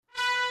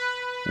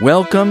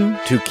Welcome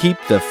to Keep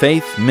the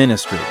Faith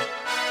Ministry.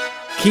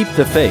 Keep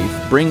the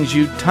Faith brings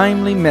you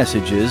timely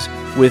messages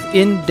with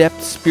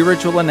in-depth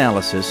spiritual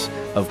analysis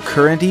of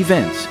current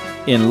events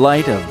in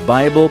light of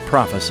Bible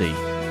prophecy,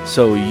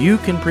 so you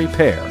can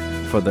prepare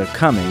for the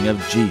coming of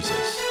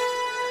Jesus.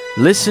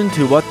 Listen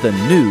to what the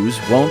news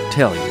won't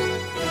tell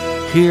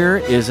you. Here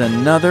is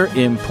another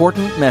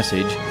important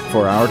message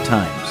for our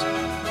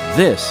times.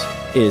 This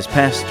is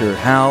Pastor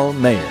Hal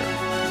Mayer.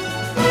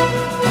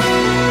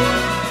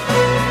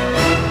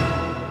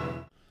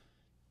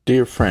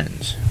 Dear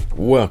friends,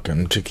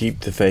 welcome to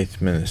Keep the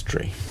Faith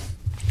Ministry.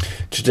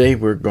 Today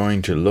we're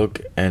going to look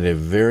at a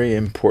very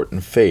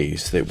important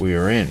phase that we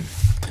are in.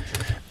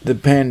 The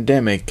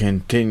pandemic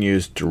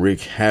continues to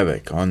wreak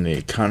havoc on the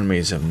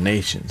economies of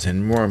nations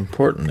and, more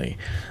importantly,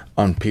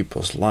 on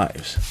people's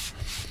lives.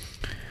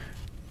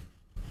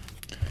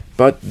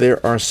 But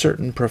there are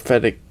certain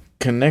prophetic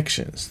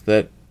connections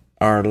that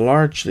are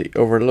largely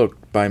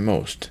overlooked by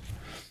most.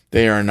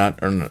 They are not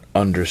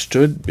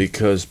understood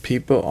because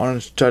people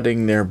aren't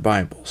studying their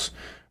Bibles,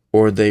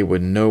 or they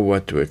would know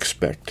what to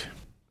expect.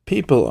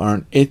 People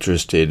aren't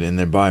interested in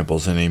their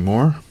Bibles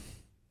anymore.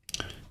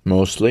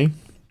 Mostly.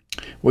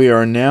 We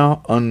are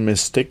now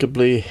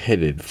unmistakably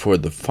headed for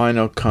the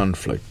final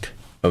conflict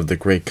of the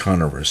Great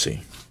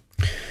Controversy.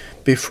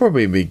 Before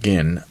we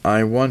begin,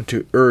 I want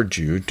to urge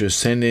you to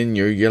send in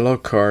your yellow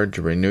card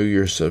to renew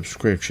your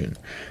subscription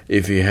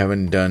if you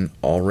haven't done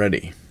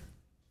already.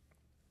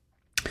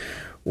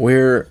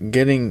 We're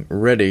getting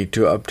ready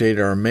to update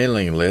our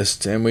mailing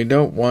lists, and we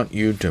don't want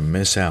you to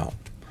miss out.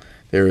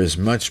 There is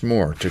much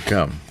more to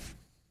come.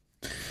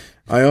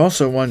 I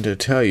also want to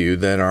tell you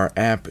that our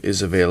app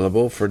is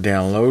available for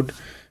download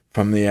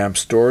from the app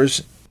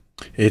stores.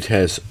 It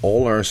has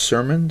all our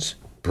sermons,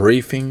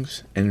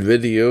 briefings, and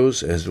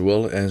videos, as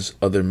well as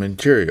other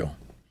material.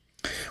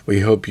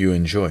 We hope you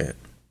enjoy it.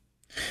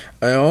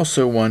 I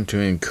also want to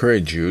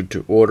encourage you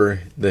to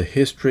order the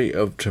History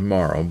of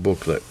Tomorrow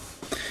booklet.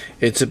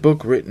 It's a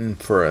book written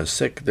for a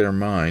secular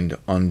mind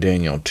on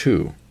Daniel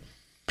 2.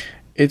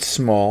 It's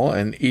small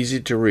and easy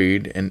to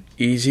read and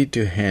easy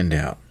to hand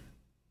out.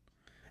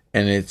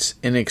 And it's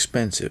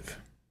inexpensive.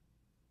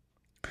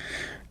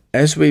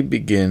 As we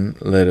begin,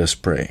 let us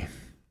pray.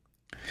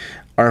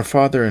 Our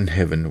Father in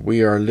heaven,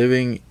 we are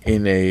living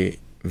in a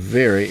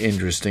very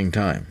interesting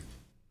time.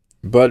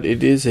 But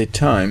it is a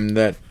time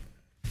that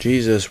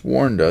Jesus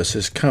warned us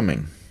is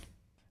coming.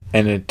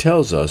 And it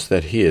tells us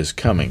that he is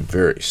coming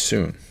very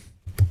soon.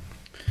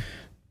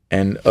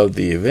 And of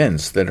the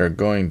events that are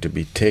going to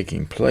be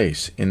taking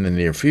place in the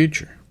near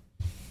future.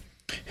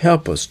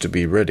 Help us to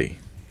be ready.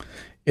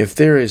 If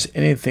there is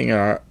anything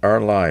in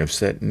our lives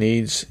that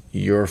needs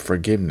your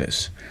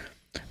forgiveness,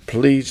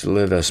 please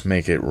let us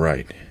make it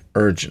right,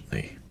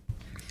 urgently.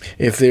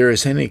 If there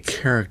is any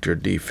character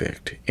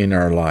defect in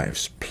our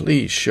lives,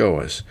 please show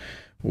us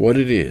what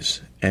it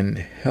is and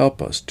help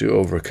us to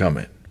overcome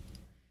it.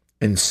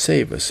 And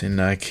save us in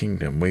thy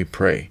kingdom, we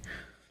pray,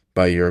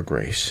 by your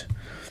grace.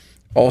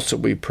 Also,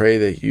 we pray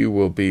that you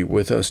will be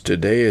with us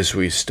today as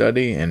we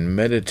study and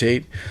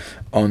meditate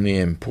on the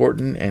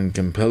important and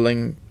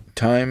compelling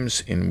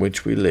times in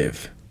which we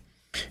live.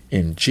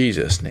 In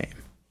Jesus' name,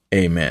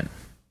 amen.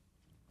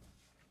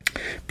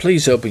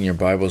 Please open your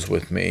Bibles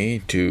with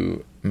me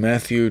to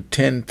Matthew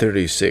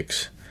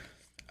 10:36.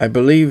 I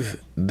believe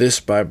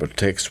this Bible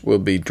text will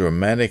be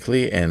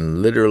dramatically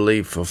and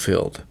literally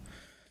fulfilled.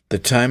 The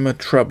time of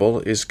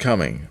trouble is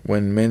coming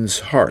when men's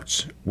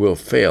hearts will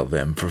fail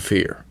them for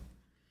fear.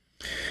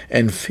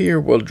 And fear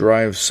will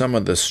drive some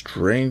of the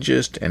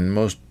strangest and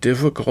most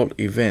difficult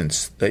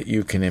events that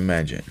you can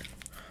imagine.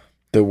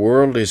 The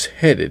world is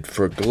headed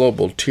for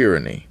global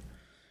tyranny.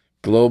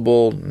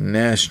 Global,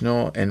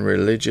 national, and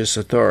religious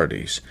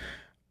authorities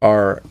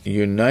are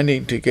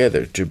uniting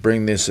together to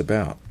bring this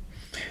about.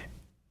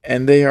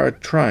 And they are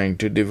trying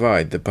to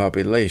divide the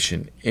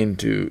population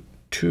into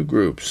two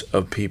groups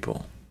of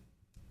people.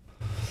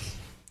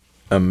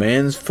 A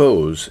man's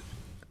foes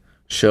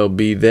shall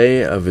be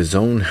they of his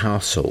own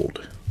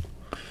household.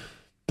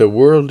 The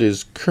world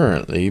is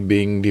currently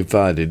being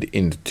divided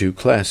into two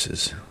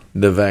classes,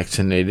 the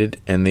vaccinated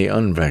and the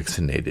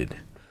unvaccinated.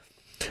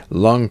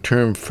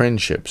 Long-term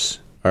friendships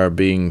are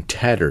being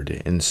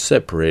tattered and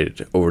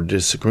separated over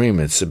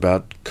disagreements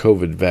about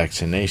COVID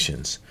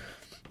vaccinations.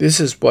 This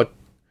is what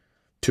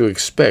to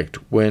expect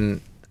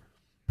when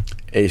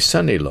a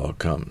Sunday law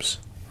comes.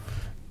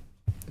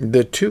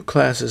 The two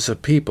classes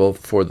of people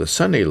for the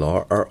Sunday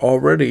law are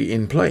already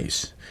in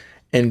place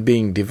and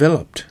being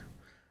developed,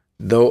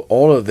 though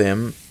all of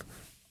them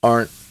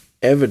aren't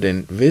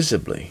evident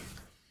visibly.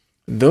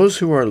 Those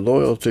who are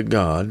loyal to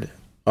God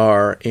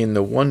are in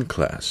the one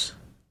class.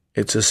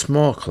 It's a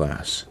small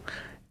class.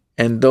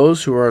 And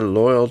those who are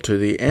loyal to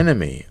the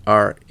enemy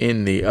are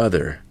in the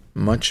other,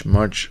 much,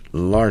 much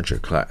larger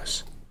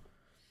class.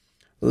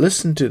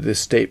 Listen to this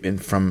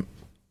statement from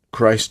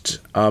Christ's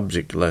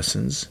Object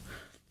Lessons,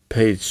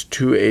 page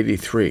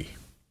 283.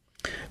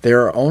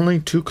 There are only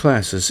two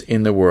classes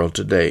in the world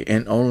today,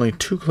 and only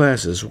two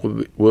classes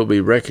will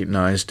be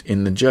recognized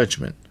in the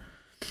judgment.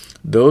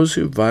 those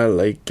who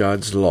violate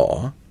God's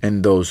law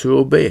and those who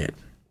obey it.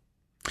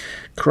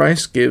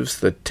 Christ gives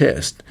the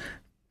test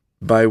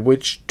by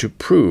which to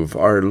prove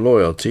our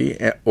loyalty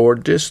or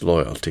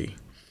disloyalty.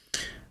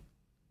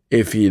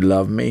 If ye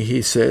love me,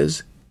 he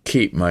says,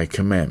 keep my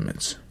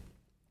commandments.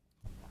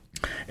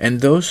 And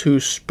those who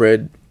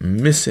spread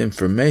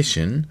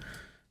misinformation,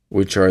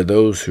 which are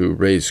those who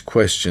raise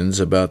questions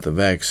about the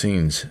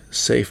vaccine's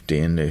safety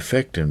and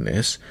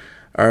effectiveness,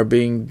 are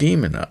being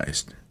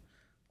demonized.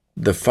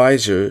 The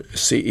Pfizer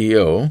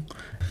CEO,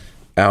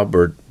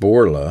 Albert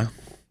Bourla,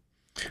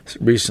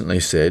 recently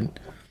said,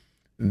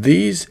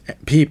 "These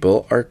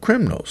people are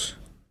criminals.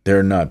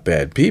 They're not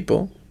bad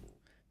people.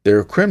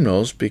 They're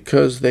criminals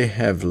because they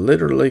have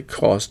literally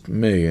cost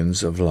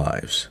millions of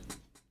lives."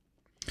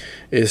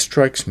 It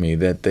strikes me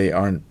that they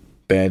aren't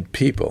bad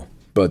people,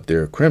 but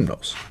they're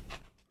criminals.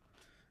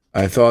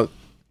 I thought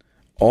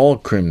all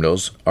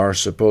criminals are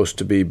supposed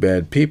to be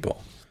bad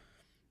people.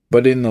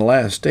 But in the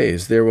last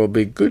days there will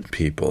be good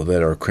people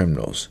that are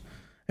criminals,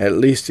 at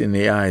least in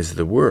the eyes of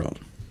the world.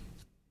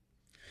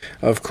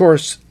 Of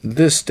course,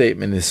 this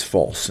statement is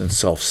false and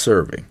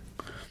self-serving.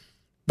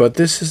 But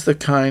this is the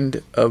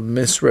kind of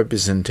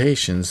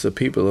misrepresentations the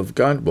people of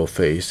God will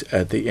face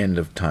at the end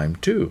of time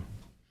too.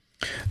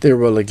 There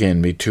will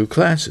again be two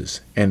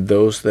classes, and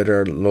those that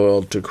are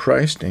loyal to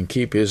Christ and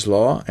keep his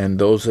law, and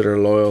those that are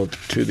loyal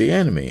to the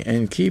enemy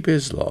and keep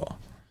his law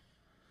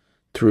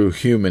through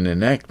human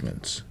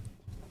enactments.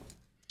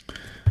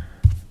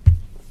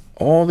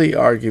 All the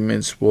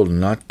arguments will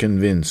not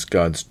convince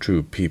God's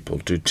true people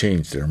to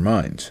change their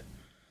minds.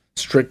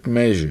 Strict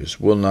measures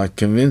will not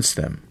convince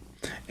them.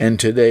 And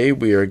today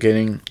we are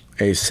getting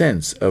a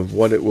sense of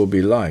what it will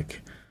be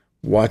like,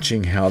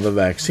 watching how the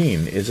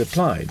vaccine is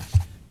applied.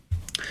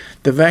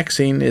 The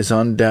vaccine is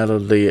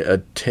undoubtedly a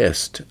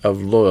test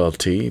of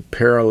loyalty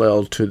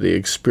parallel to the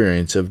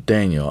experience of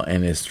Daniel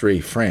and his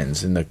 3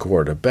 friends in the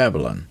court of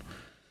Babylon.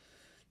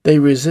 They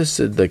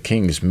resisted the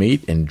king's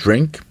meat and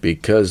drink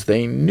because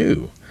they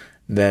knew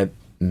that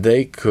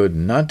they could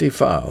not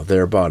defile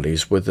their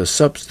bodies with a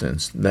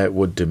substance that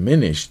would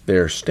diminish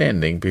their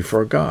standing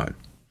before God.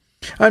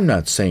 I'm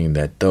not saying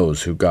that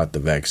those who got the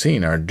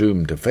vaccine are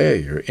doomed to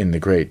failure in the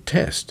great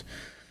test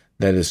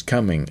that is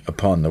coming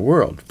upon the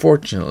world.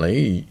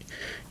 Fortunately,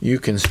 you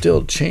can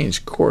still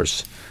change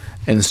course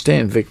and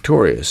stand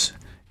victorious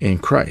in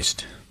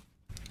Christ.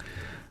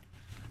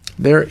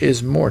 There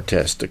is more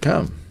test to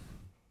come.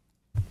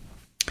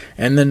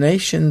 And the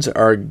nations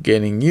are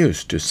getting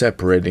used to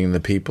separating the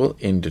people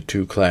into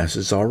 2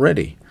 classes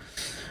already.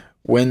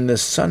 When the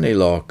Sunday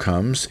law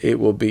comes, it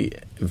will be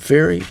a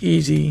very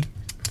easy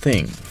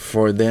thing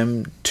for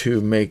them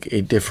to make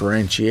a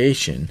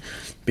differentiation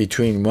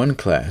between one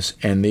class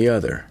and the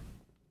other.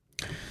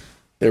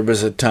 There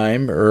was a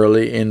time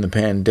early in the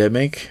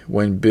pandemic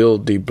when Bill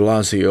de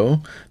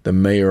Blasio, the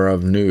mayor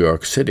of New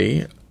York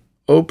City,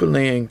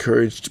 openly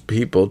encouraged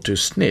people to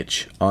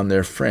snitch on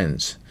their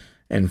friends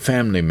and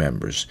family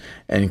members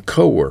and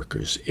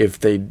co-workers if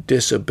they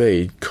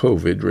disobeyed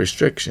COVID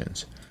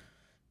restrictions.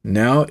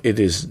 Now it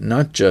is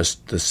not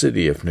just the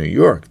city of New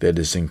York that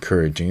is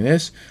encouraging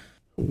this.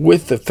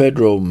 With the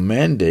federal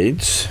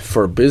mandates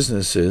for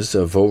businesses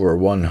of over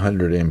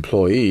 100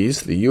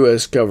 employees, the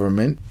U.S.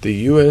 government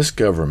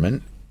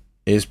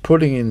is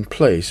putting in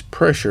place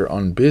pressure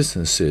on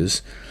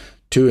businesses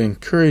to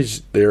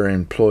encourage their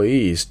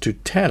employees to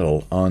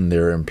tattle on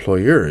their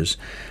employers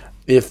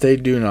if they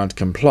do not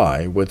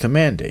comply with the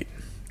mandate.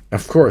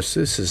 Of course,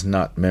 this is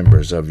not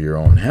members of your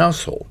own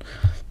household,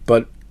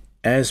 but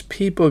as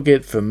people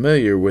get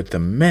familiar with the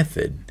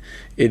method,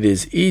 it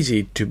is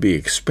easy to be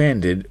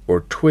expanded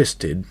or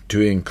twisted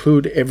to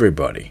include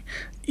everybody,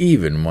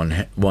 even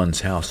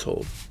one's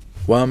household.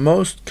 While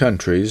most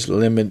countries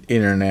limit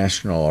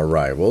international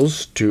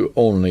arrivals to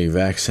only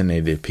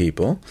vaccinated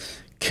people,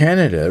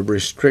 Canada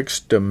restricts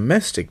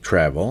domestic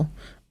travel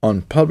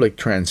on public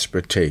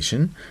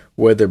transportation,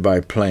 whether by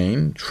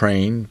plane,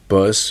 train,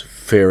 bus,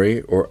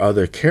 ferry, or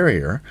other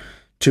carrier,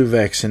 to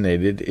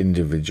vaccinated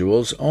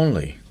individuals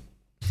only.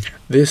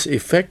 This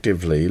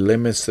effectively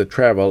limits the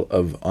travel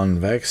of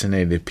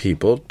unvaccinated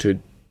people to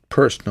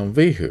personal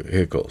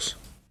vehicles.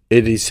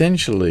 It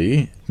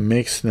essentially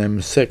makes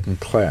them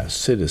second-class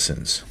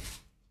citizens.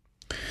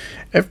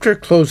 After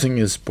closing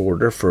its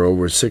border for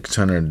over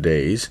 600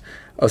 days,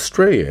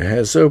 Australia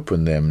has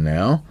opened them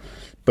now,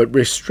 but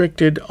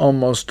restricted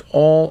almost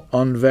all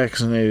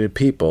unvaccinated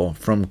people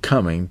from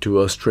coming to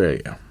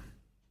Australia.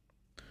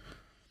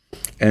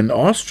 And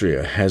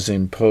Austria has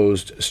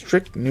imposed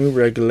strict new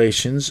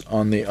regulations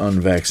on the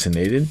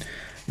unvaccinated.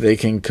 They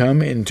can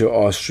come into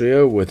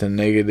Austria with a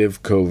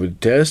negative COVID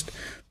test,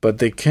 but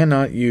they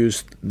cannot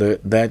use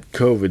that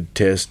COVID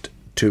test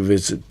to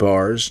visit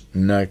bars,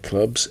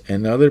 nightclubs,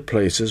 and other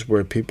places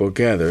where people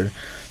gather,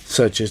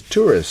 such as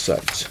tourist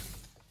sites.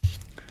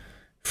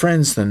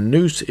 Friends, the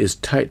noose is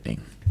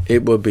tightening.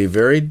 It will be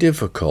very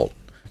difficult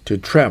to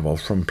travel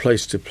from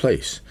place to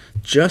place,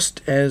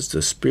 just as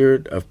the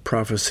spirit of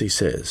prophecy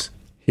says.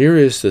 Here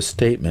is the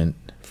statement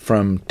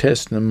from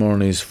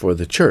Testimonies for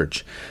the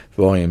Church,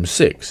 Volume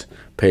 6,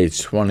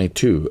 Page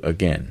 22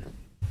 again.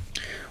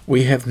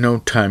 We have no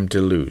time to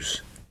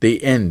lose.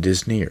 The end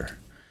is near.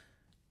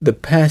 The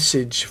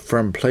passage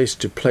from place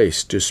to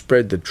place to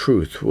spread the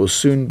truth will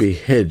soon be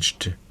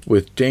hedged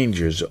with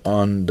dangers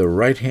on the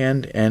right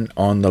hand and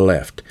on the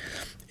left.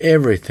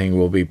 Everything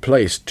will be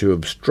placed to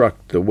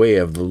obstruct the way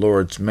of the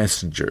Lord's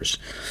messengers,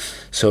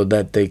 so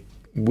that they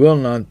will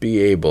not be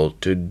able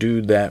to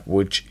do that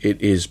which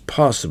it is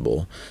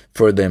possible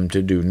for them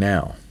to do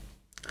now.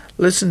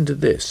 Listen to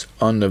this.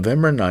 On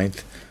November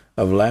 9th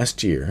of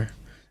last year,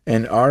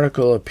 an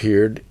article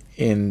appeared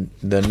in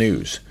the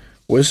news.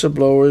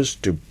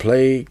 Whistleblowers to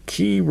play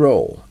key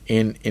role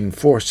in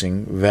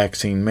enforcing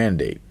vaccine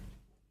mandate.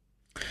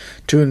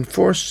 To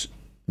enforce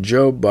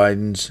Joe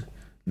Biden's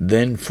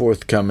then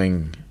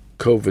forthcoming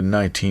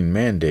COVID-19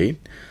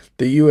 mandate,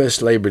 the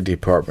U.S. Labor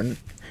Department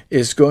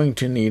is going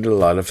to need a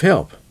lot of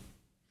help.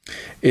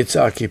 Its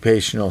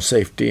Occupational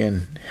Safety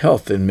and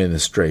Health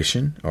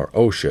Administration, or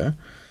OSHA,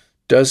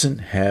 doesn't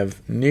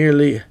have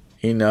nearly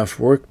enough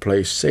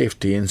workplace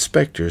safety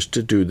inspectors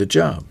to do the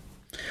job.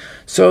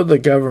 So the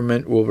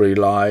government will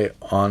rely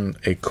on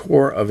a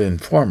corps of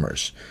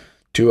informers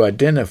to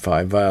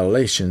identify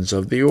violations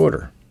of the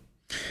order.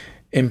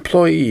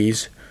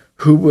 Employees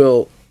who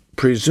will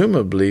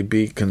presumably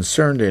be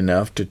concerned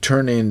enough to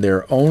turn in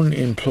their own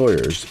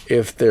employers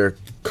if their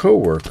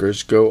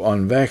co-workers go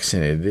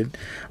unvaccinated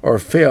or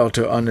fail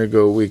to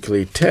undergo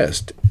weekly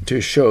tests to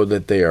show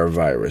that they are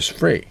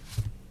virus-free.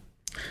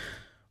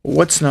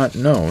 What's not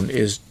known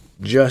is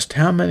just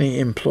how many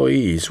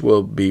employees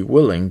will be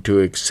willing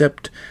to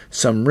accept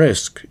some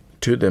risk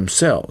to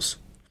themselves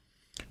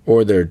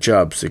or their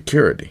job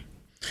security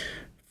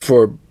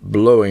for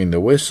blowing the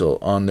whistle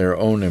on their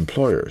own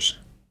employers.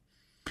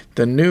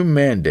 The new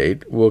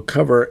mandate will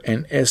cover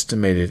an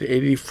estimated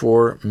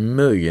 84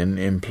 million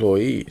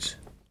employees.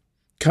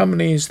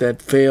 Companies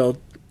that fail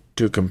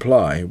to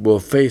comply will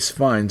face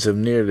fines of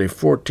nearly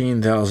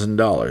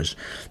 $14,000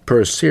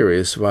 per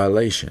serious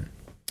violation.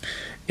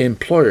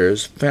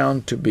 Employers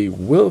found to be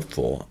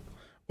willful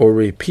or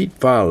repeat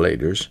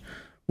violators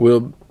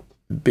will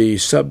be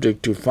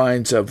subject to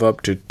fines of up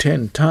to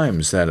 10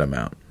 times that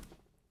amount.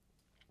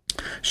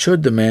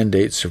 Should the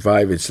mandate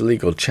survive its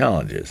legal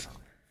challenges,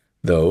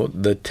 though,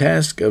 the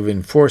task of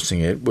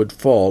enforcing it would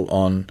fall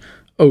on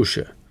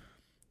OSHA,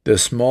 the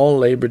small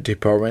Labor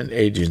Department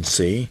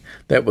agency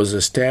that was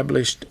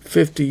established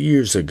 50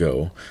 years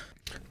ago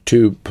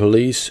to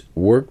police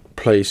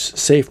workplace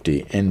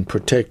safety and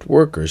protect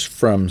workers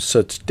from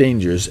such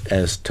dangers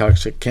as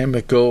toxic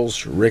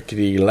chemicals,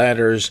 rickety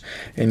ladders,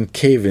 and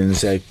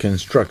cave-ins at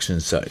construction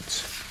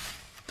sites.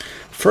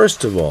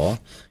 First of all,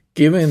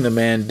 giving the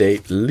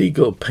mandate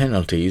legal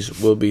penalties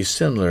will be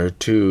similar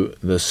to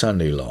the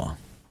Sunday law.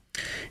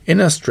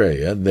 In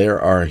Australia, there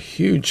are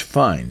huge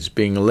fines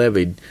being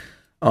levied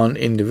on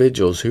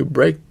individuals who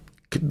break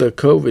the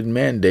COVID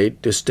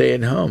mandate to stay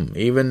at home,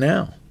 even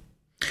now.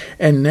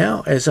 And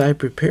now, as I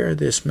prepare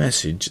this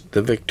message,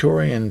 the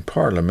Victorian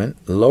Parliament,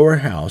 lower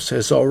house,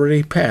 has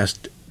already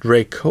passed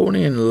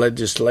draconian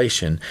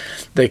legislation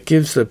that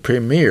gives the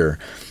Premier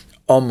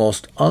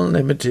almost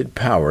unlimited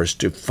powers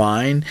to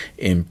fine,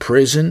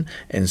 imprison,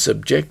 and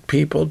subject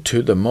people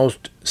to the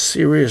most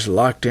serious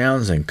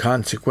lockdowns and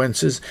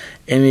consequences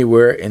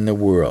anywhere in the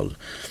world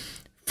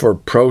for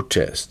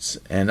protests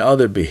and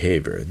other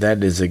behavior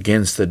that is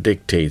against the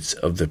dictates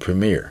of the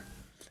Premier.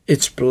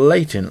 It's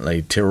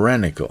blatantly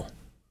tyrannical.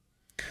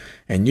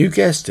 And you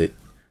guessed it,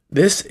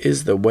 this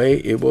is the way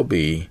it will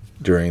be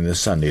during the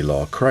Sunday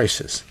law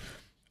crisis.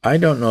 I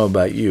don't know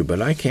about you,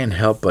 but I can't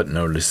help but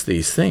notice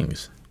these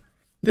things.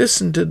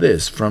 Listen to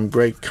this from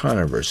Great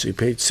Controversy,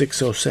 page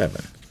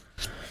 607.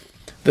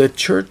 The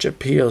Church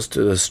appeals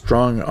to the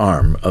strong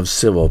arm of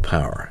civil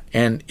power,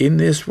 and in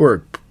this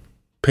work,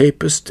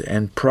 Papists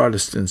and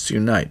Protestants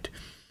unite.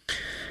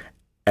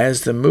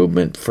 As the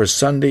movement for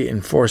Sunday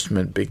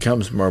enforcement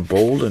becomes more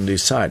bold and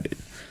decided,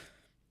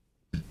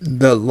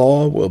 the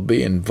law will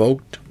be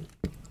invoked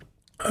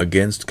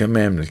against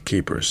commandment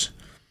keepers.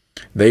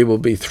 They will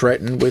be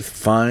threatened with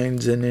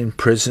fines and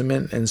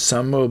imprisonment, and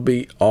some will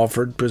be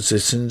offered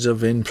positions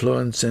of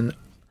influence and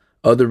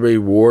other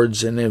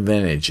rewards and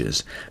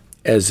advantages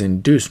as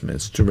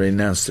inducements to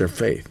renounce their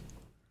faith.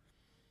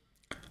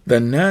 The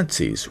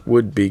Nazis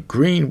would be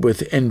green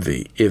with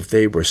envy if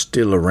they were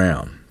still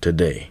around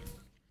today.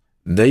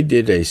 They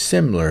did a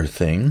similar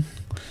thing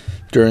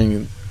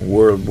during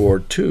World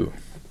War II.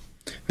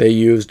 They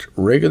used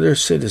regular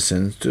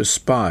citizens to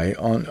spy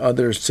on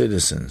other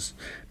citizens,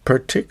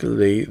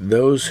 particularly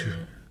those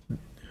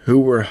who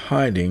were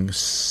hiding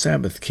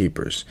Sabbath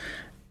keepers,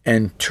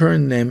 and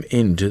turned them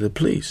into the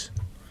police.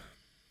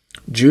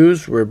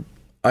 Jews were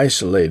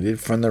isolated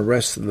from the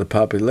rest of the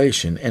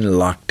population and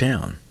locked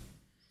down,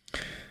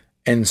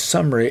 and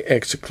summary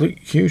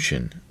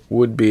execution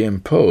would be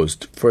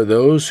imposed for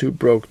those who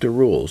broke the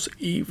rules,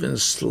 even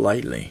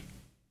slightly.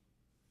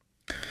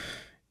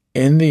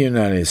 In the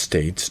United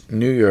States,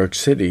 New York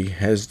City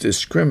has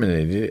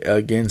discriminated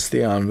against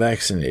the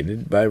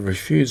unvaccinated by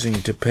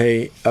refusing to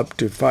pay up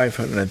to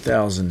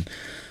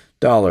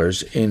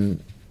 $500,000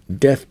 in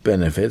death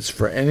benefits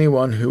for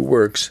anyone who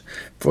works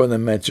for the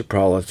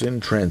Metropolitan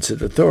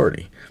Transit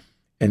Authority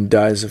and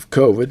dies of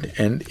COVID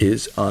and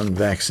is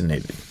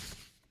unvaccinated.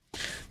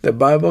 The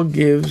Bible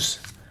gives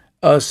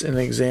us an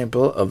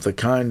example of the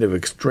kind of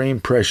extreme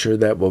pressure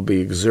that will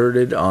be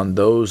exerted on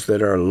those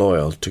that are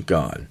loyal to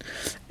God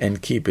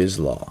and keep His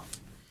law.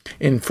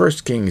 In 1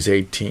 Kings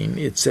 18,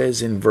 it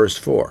says in verse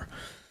 4,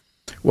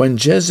 "When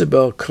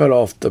Jezebel cut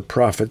off the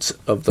prophets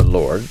of the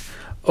Lord,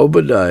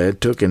 Obadiah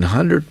took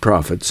 100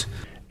 prophets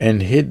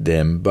and hid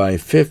them by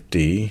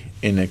 50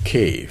 in a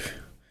cave,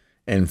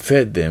 and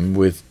fed them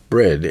with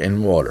bread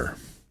and water."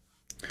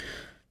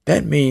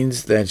 That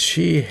means that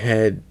she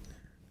had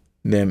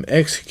them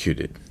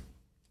executed.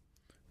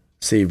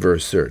 See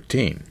verse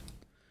 13.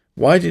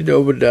 Why did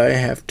Obadiah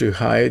have to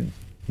hide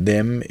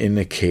them in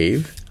a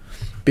cave?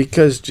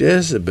 Because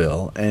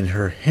Jezebel and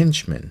her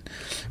henchmen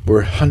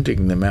were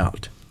hunting them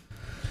out.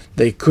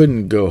 They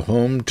couldn't go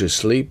home to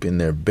sleep in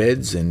their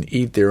beds and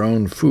eat their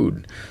own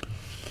food.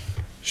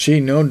 She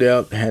no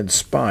doubt had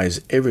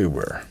spies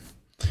everywhere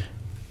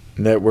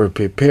that were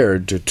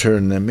prepared to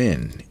turn them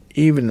in,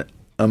 even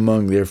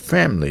among their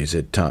families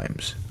at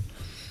times.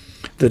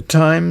 The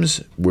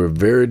times were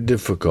very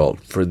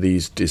difficult for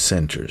these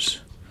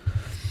dissenters.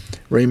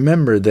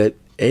 Remember that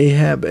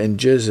Ahab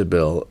and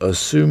Jezebel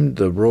assumed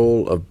the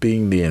role of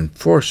being the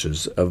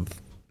enforcers of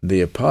the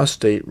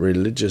apostate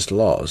religious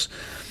laws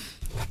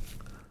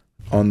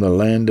on the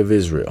land of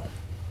Israel.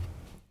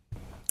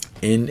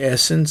 In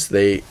essence,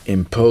 they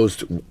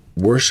imposed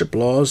worship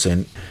laws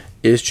and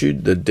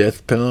issued the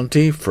death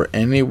penalty for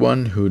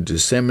anyone who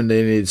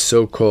disseminated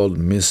so-called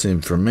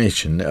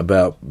misinformation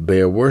about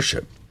Baal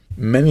worship.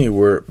 Many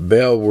were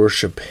Baal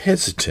worship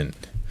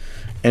hesitant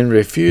and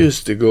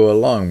refused to go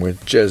along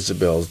with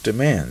Jezebel's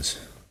demands.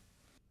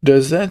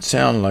 Does that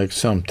sound like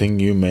something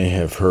you may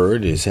have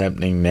heard is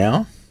happening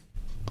now?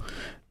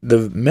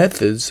 The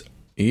methods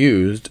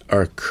used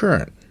are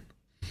current,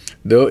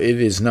 though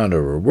it is not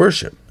over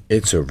worship,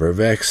 it's over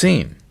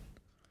vaccine.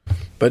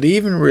 But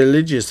even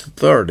religious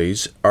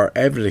authorities are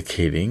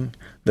advocating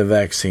the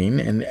vaccine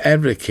and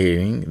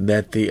advocating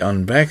that the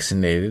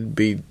unvaccinated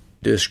be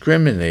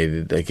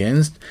discriminated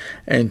against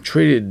and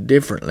treated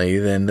differently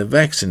than the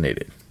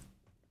vaccinated.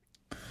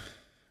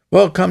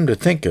 Well, come to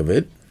think of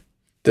it,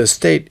 the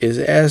state is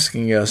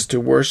asking us to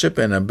worship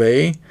and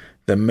obey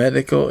the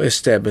medical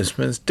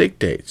establishment's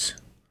dictates.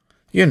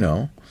 You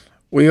know,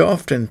 we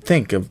often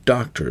think of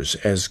doctors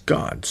as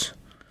gods.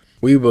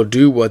 We will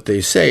do what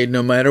they say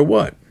no matter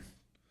what.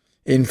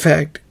 In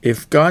fact,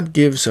 if God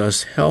gives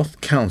us health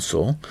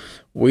counsel,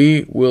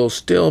 we will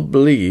still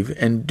believe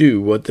and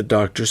do what the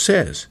doctor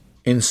says,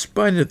 in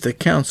spite of the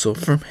counsel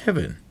from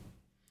heaven.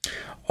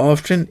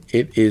 Often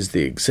it is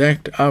the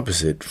exact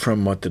opposite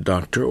from what the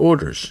doctor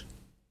orders.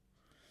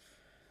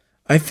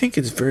 I think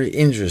it's very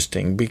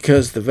interesting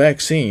because the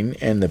vaccine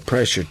and the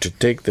pressure to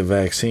take the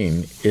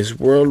vaccine is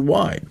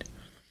worldwide.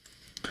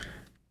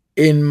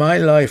 In my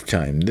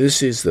lifetime,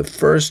 this is the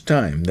first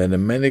time that a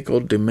medical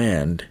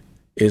demand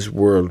is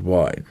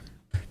worldwide.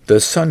 The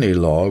Sunday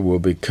law will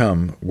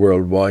become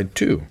worldwide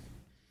too.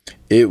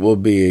 It will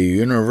be a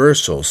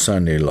universal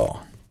Sunday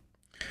law.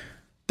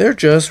 They're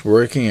just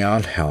working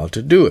out how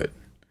to do it.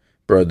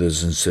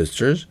 Brothers and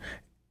sisters,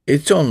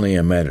 it's only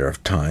a matter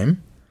of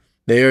time.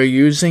 They are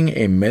using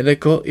a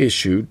medical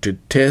issue to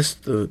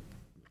test the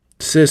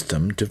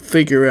system to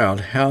figure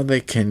out how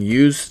they can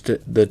use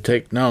the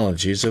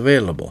technologies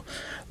available,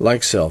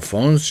 like cell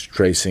phones,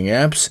 tracing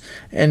apps,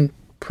 and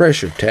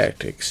pressure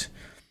tactics.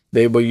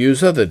 They will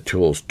use other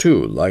tools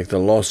too, like the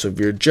loss of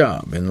your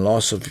job and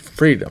loss of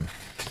freedom,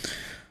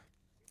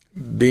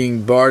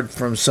 being barred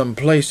from some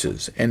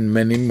places, and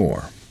many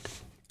more.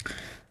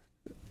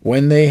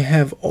 When they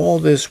have all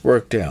this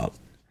worked out,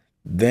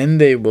 then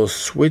they will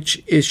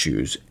switch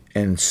issues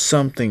and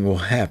something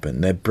will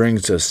happen that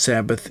brings a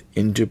Sabbath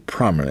into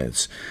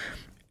prominence,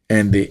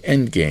 and the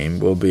end game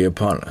will be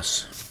upon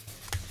us.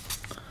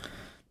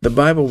 The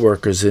Bible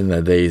workers in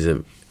the days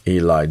of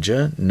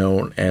Elijah,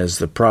 known as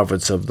the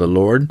prophets of the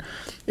Lord,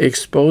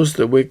 exposed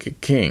the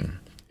wicked king,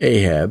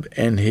 Ahab,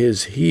 and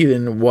his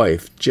heathen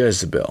wife,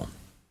 Jezebel.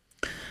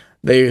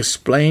 They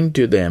explained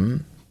to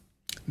them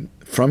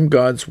from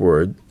God's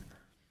word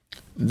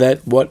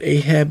that what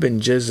Ahab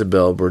and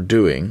Jezebel were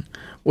doing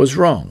was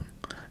wrong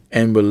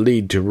and would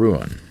lead to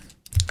ruin.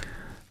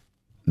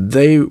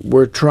 They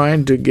were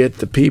trying to get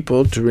the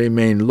people to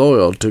remain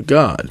loyal to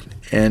God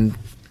and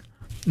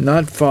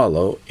not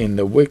follow in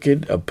the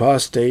wicked,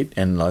 apostate,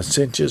 and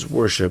licentious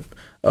worship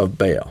of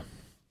Baal,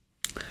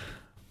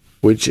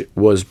 which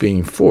was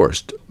being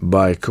forced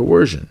by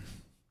coercion.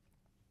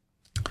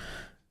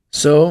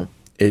 So,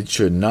 it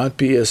should not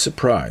be a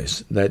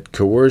surprise that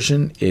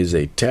coercion is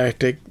a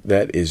tactic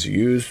that is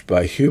used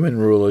by human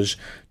rulers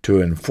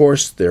to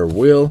enforce their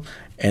will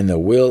and the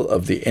will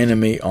of the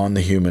enemy on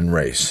the human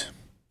race.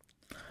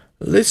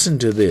 Listen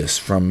to this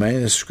from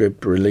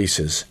Manuscript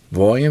Releases,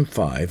 Volume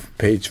 5,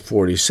 page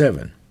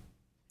 47.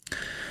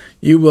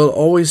 You will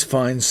always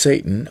find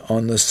Satan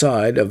on the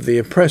side of the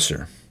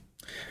oppressor.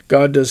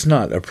 God does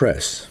not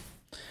oppress.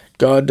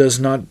 God does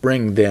not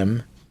bring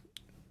them,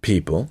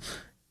 people,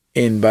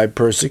 in by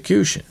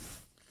persecution,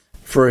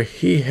 for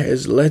he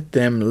has let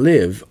them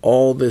live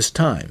all this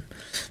time.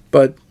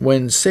 But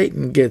when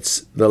Satan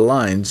gets the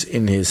lines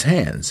in his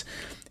hands,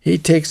 he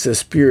takes the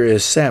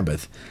spurious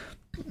Sabbath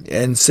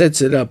and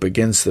sets it up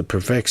against the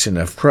perfection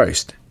of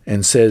Christ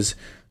and says,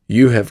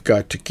 "You have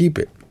got to keep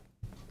it."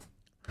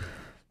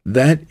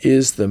 That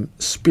is the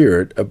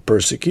spirit of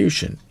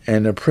persecution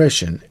and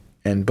oppression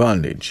and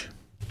bondage.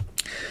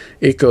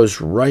 It goes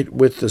right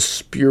with the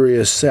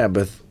spurious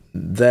Sabbath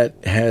that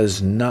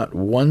has not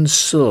one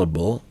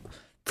syllable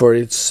for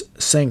its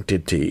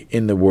sanctity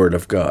in the Word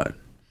of God.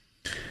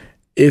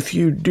 If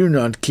you do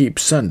not keep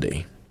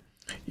Sunday,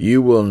 you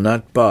will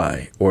not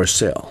buy or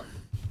sell.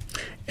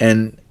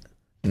 And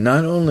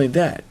not only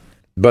that,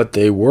 but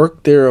they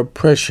work their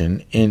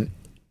oppression in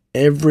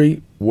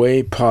every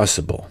way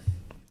possible.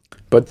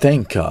 But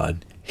thank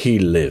God, he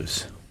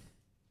lives.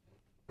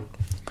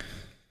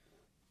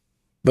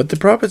 But the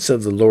prophets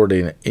of the Lord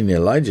in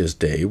Elijah's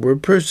day were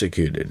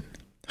persecuted,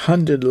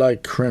 hunted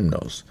like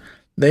criminals.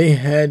 They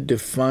had to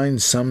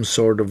find some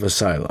sort of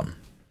asylum.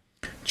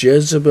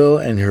 Jezebel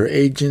and her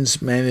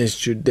agents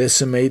managed to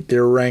decimate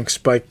their ranks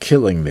by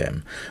killing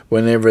them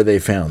whenever they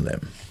found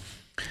them.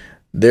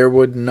 There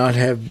would not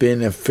have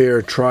been a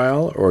fair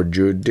trial or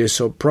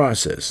judicial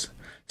process.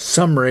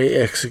 Summary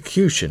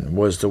execution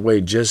was the way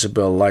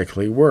Jezebel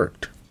likely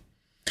worked.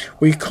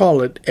 We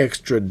call it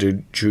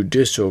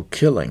extrajudicial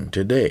killing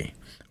today,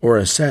 or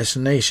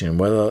assassination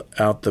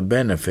without the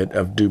benefit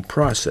of due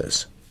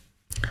process.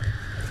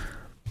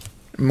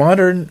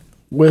 Modern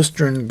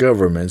Western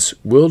governments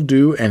will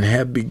do and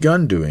have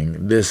begun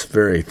doing this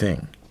very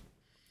thing,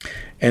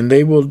 and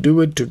they will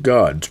do it to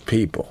God's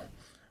people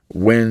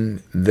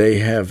when they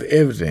have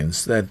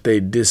evidence that they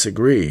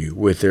disagree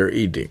with their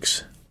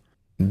edicts.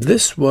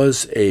 This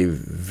was a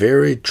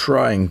very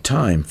trying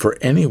time for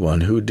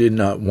anyone who did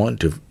not want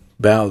to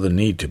bow the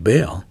knee to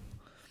Baal.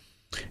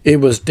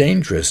 It was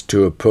dangerous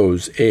to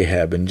oppose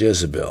Ahab and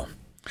Jezebel,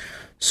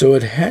 so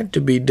it had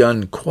to be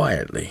done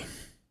quietly.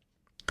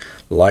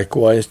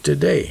 Likewise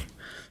today,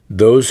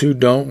 those who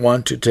don't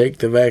want to take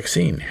the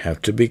vaccine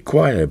have to be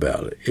quiet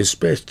about it,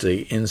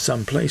 especially in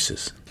some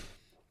places.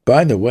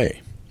 By the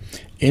way,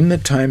 in the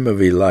time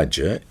of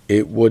Elijah,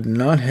 it would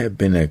not have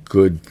been a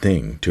good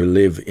thing to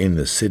live in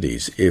the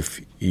cities if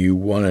you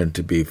wanted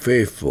to be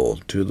faithful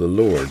to the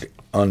Lord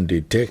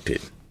undetected.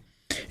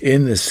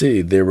 In the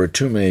city there were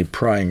too many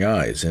prying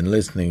eyes and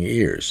listening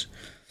ears,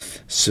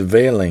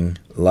 surveilling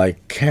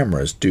like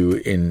cameras do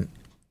in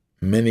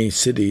many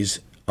cities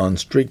on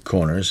street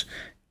corners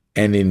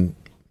and in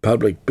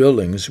public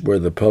buildings where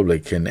the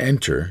public can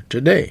enter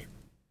today.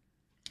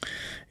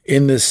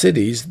 In the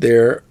cities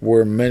there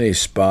were many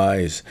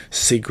spies,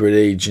 secret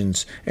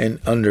agents, and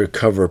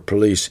undercover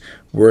police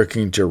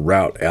working to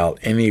rout out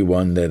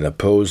anyone that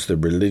opposed the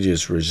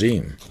religious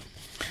regime.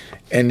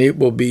 And it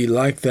will be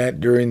like that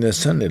during the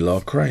Sunday law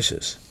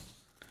crisis.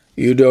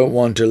 You don't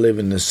want to live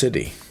in the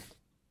city.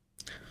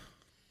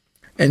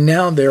 And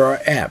now there are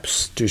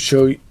apps to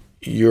show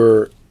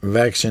your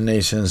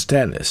vaccination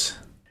status.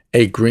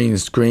 A green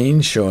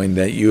screen showing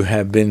that you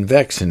have been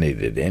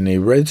vaccinated, and a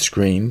red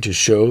screen to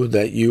show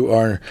that you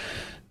are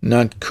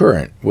not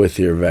current with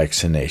your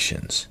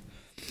vaccinations.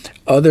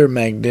 Other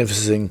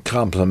magnificent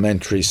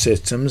complementary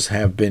systems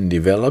have been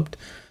developed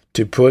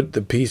to put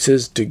the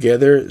pieces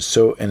together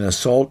so an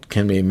assault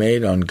can be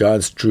made on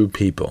God's true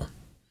people.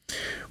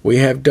 We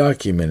have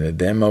documented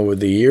them over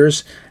the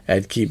years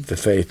at Keep the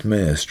Faith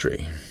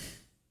Ministry.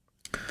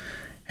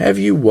 Have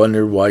you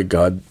wondered why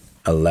God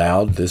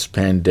allowed this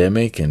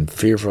pandemic and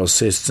fearful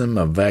system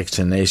of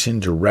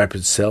vaccination to wrap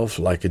itself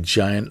like a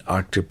giant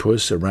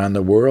octopus around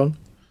the world?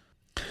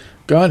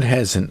 God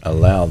hasn't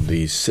allowed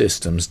these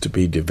systems to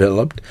be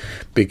developed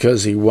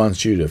because he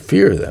wants you to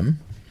fear them.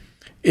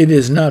 It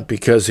is not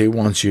because he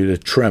wants you to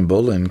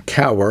tremble and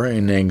cower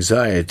in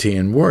anxiety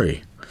and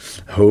worry.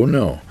 Oh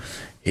no,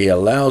 he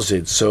allows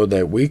it so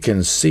that we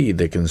can see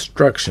the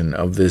construction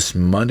of this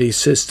muddy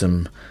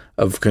system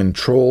of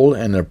control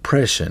and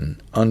oppression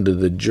under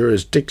the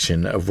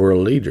jurisdiction of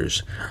world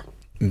leaders.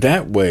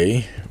 That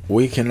way,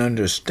 we can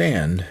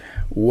understand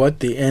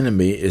what the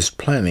enemy is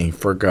planning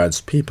for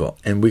God's people,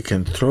 and we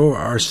can throw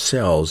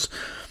ourselves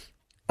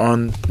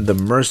on the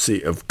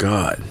mercy of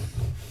God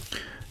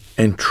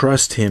and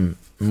trust him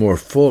more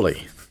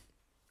fully.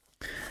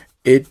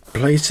 It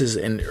places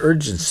an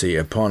urgency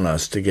upon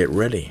us to get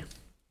ready.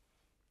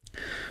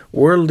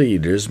 World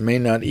leaders may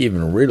not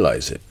even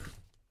realize it,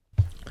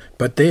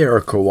 but they are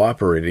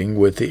cooperating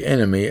with the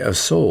enemy of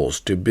souls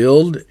to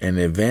build an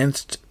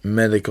advanced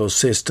medical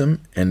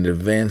system, an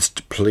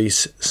advanced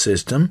police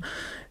system,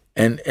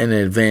 and an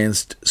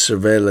advanced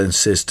surveillance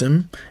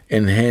system,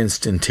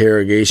 enhanced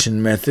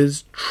interrogation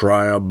methods,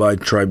 trial by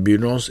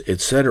tribunals,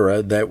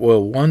 etc., that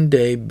will one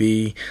day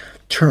be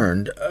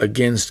turned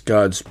against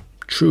God's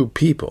true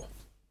people.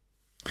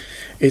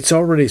 It's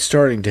already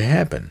starting to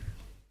happen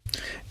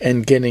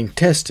and getting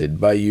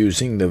tested by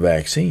using the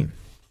vaccine.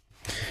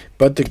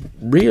 But the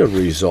real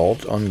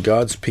result on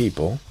God's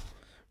people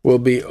will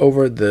be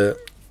over the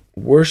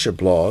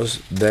worship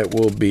laws that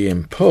will be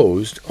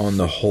imposed on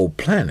the whole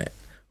planet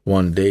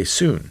one day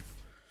soon,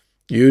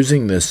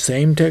 using the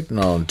same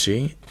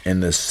technology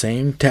and the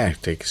same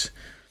tactics,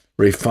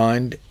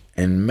 refined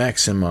and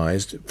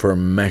maximized for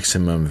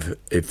maximum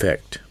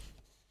effect.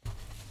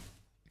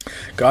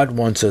 God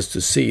wants us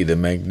to see the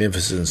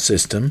magnificent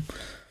system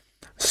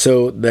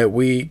so that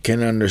we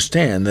can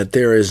understand that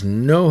there is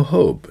no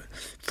hope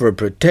for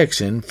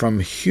protection from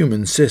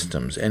human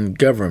systems and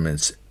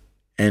governments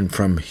and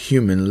from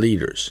human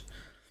leaders.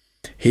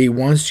 He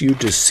wants you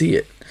to see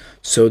it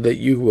so that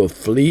you will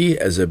flee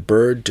as a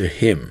bird to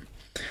Him.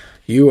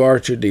 You are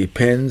to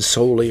depend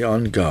solely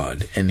on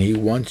God, and He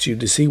wants you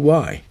to see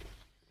why.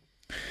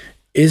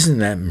 Isn't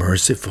that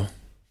merciful?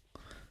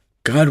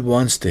 God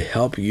wants to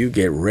help you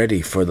get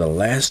ready for the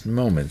last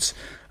moments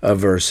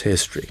of Earth's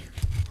history.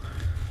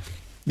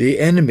 The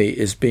enemy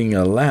is being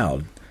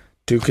allowed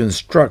to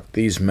construct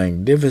these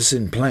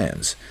magnificent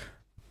plans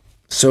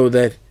so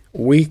that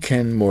we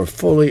can more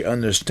fully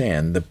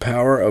understand the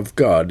power of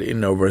God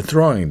in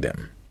overthrowing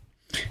them.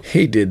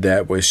 He did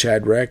that with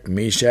Shadrach,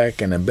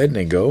 Meshach, and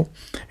Abednego.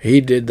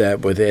 He did that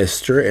with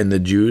Esther and the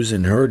Jews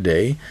in her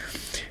day.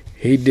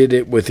 He did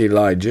it with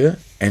Elijah,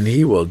 and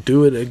He will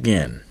do it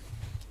again.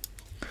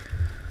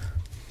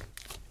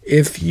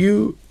 If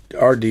you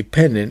are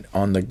dependent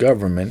on the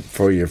government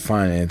for your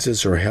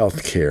finances or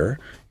health care,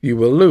 you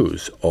will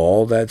lose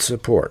all that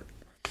support.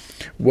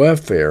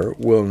 Welfare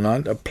will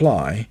not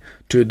apply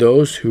to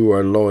those who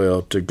are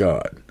loyal to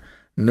God,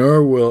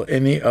 nor will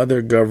any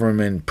other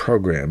government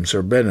programs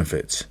or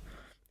benefits.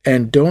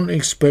 And don't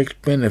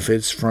expect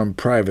benefits from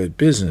private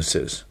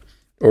businesses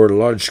or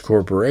large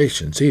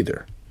corporations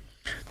either.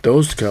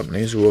 Those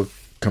companies will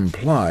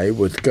comply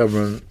with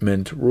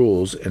government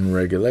rules and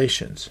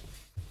regulations.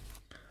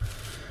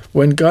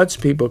 When God's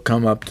people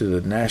come up to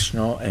the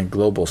national and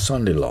global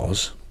Sunday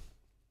laws,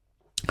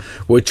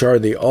 which are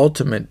the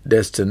ultimate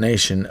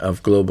destination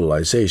of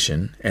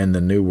globalization and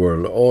the New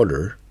World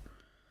Order,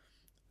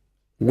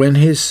 when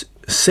His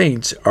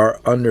saints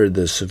are under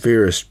the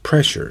severest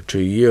pressure to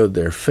yield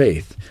their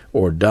faith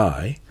or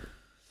die,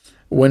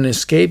 when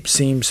escape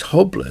seems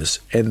hopeless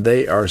and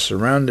they are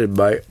surrounded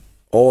by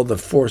all the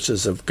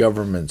forces of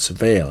government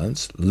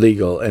surveillance,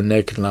 legal and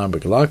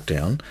economic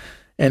lockdown,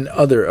 and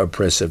other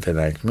oppressive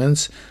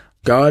enactments,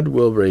 God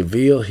will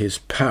reveal His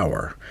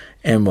power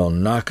and will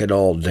knock it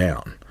all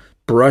down,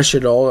 brush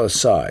it all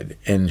aside,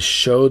 and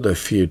show the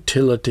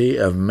futility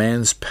of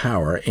man's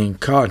power in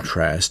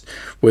contrast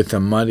with the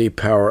mighty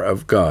power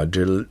of God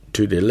to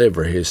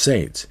deliver His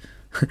saints.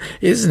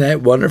 Isn't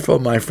that wonderful,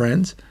 my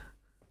friends?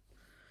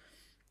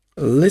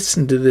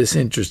 Listen to this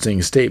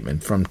interesting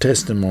statement from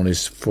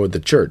Testimonies for the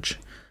Church,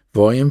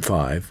 Volume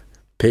 5,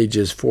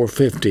 pages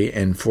 450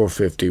 and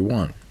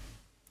 451.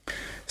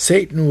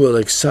 Satan will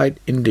excite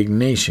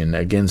indignation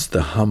against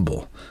the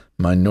humble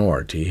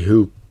minority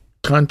who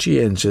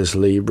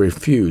conscientiously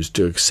refuse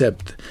to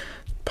accept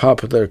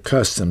popular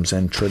customs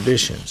and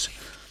traditions.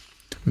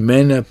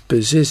 Men of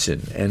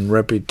position and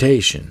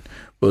reputation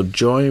will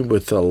join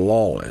with the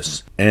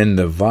lawless and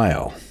the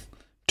vile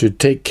to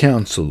take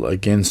counsel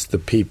against the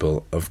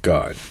people of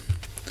God.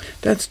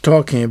 That's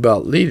talking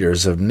about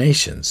leaders of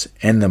nations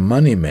and the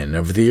money men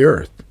of the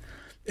earth,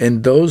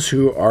 and those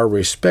who are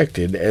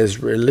respected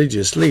as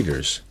religious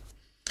leaders.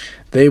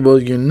 They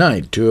will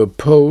unite to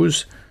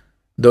oppose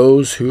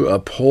those who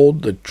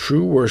uphold the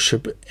true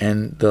worship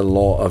and the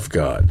law of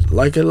God,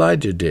 like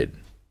Elijah did.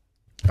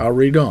 I'll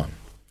read on.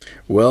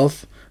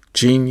 Wealth,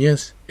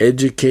 genius,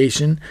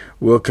 education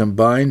will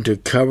combine to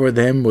cover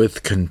them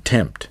with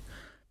contempt.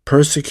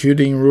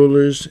 Persecuting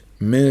rulers,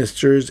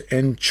 ministers,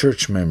 and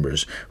church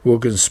members will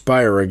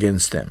conspire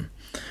against them.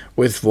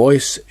 With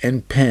voice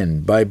and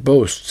pen, by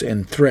boasts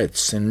and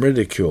threats and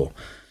ridicule,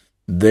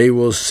 they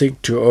will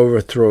seek to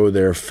overthrow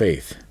their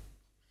faith.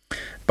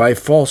 By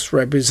false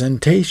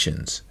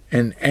representations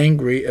and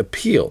angry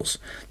appeals,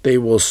 they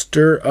will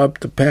stir up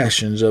the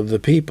passions of the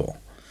people.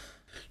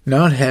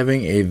 Not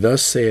having a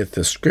 "Thus saith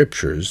the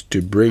Scriptures"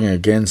 to bring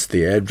against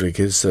the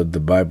advocates of the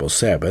Bible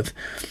Sabbath,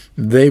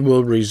 they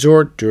will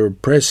resort to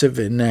oppressive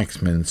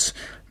enactments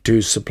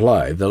to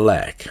supply the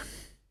lack.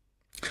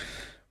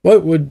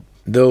 What would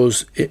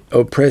those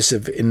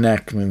oppressive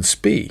enactments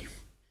be?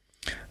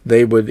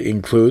 They would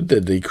include the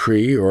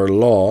decree or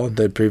law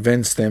that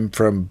prevents them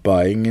from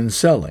buying and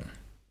selling.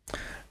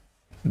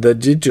 The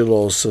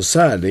digital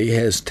society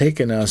has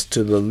taken us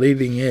to the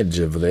leading edge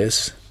of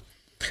this.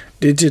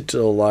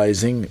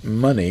 Digitalizing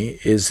money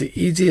is the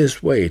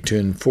easiest way to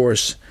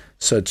enforce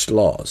such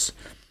laws.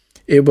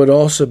 It would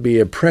also be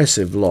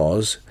oppressive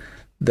laws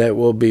that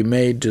will be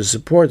made to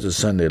support the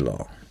Sunday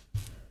law,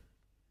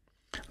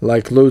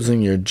 like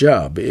losing your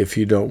job if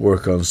you don't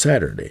work on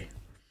Saturday.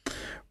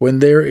 When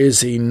there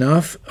is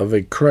enough of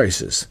a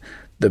crisis,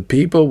 the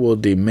people will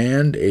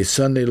demand a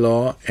Sunday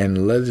law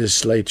and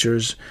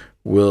legislatures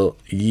will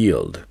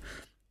yield,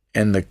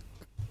 and the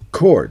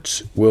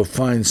courts will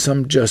find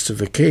some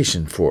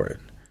justification for it.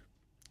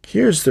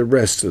 Here's the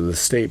rest of the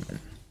statement.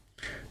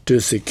 To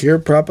secure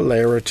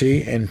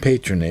popularity and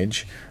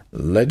patronage,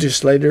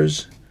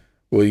 legislators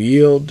will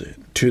yield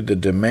to the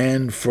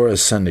demand for a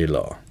Sunday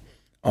law.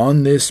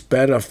 On this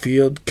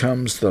battlefield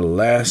comes the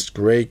last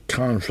great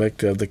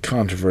conflict of the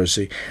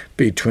controversy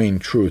between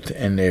truth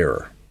and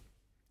error.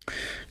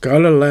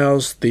 God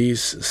allows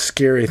these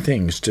scary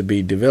things to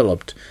be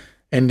developed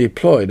and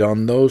deployed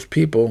on those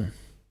people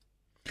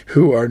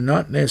who are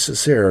not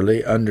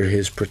necessarily under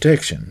his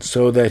protection,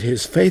 so that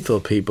his faithful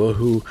people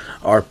who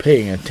are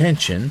paying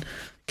attention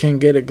can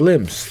get a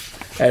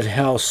glimpse at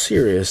how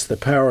serious the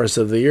powers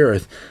of the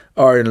earth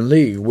are in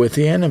league with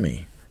the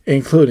enemy,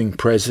 including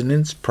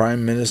presidents,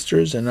 prime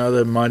ministers, and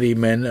other mighty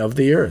men of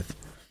the earth.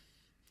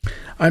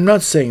 I'm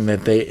not saying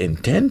that they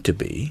intend to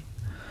be.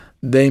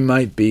 They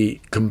might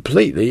be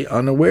completely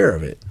unaware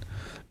of it,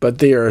 but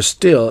they are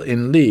still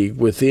in league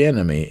with the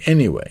enemy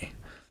anyway,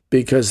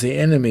 because the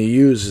enemy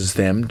uses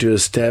them to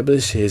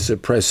establish his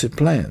oppressive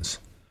plans.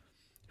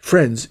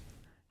 Friends,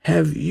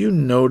 have you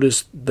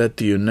noticed that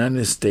the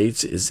United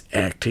States is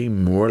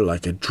acting more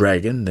like a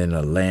dragon than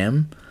a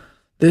lamb?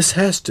 This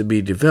has to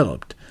be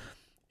developed.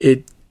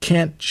 It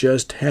can't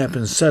just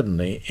happen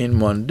suddenly in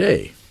one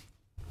day.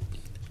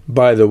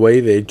 By the way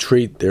they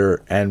treat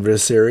their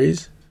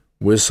adversaries,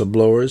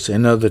 whistleblowers,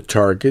 and other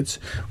targets,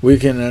 we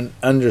can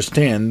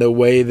understand the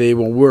way they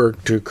will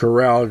work to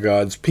corral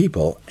God's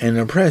people and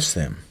oppress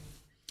them.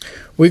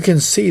 We can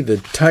see the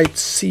tight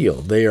seal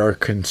they are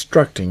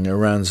constructing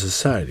around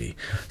society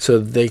so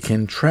that they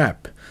can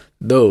trap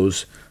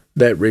those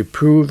that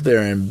reprove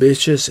their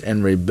ambitious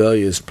and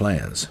rebellious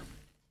plans.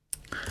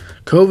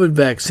 COVID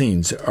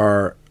vaccines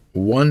are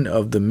one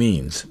of the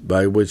means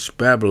by which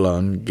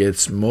Babylon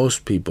gets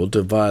most people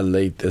to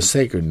violate the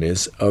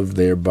sacredness of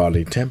their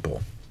body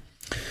temple.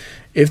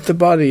 If the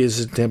body is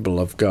a temple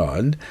of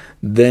God,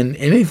 then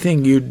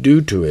anything you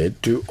do to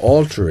it to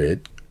alter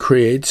it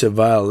creates a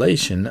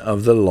violation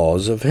of the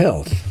laws of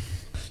health.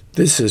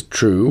 This is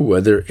true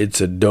whether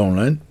it's a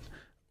donut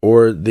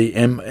or the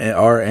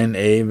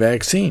mRNA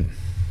vaccine.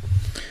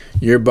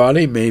 Your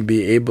body may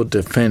be able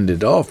to fend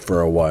it off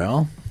for a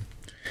while,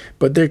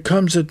 but there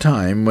comes a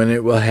time when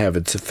it will have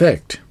its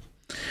effect.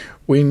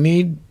 We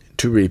need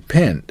to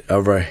repent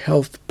of our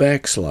health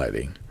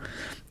backsliding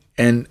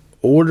and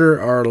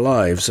order our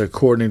lives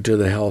according to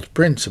the health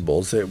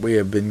principles that we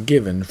have been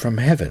given from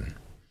heaven.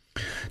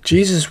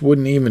 Jesus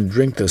wouldn't even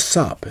drink the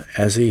sop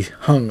as he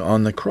hung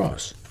on the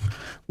cross.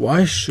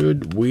 Why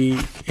should we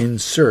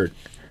insert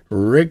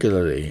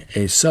regularly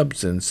a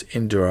substance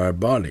into our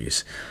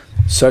bodies,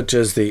 such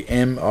as the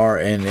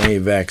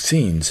mRNA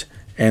vaccines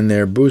and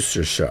their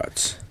booster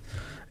shots?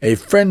 A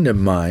friend of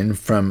mine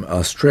from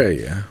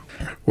Australia,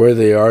 where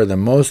they are the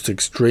most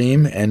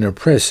extreme and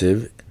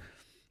oppressive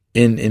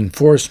in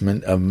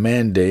enforcement of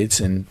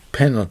mandates and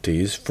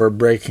penalties for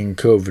breaking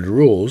COVID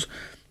rules,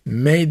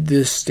 made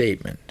this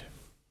statement: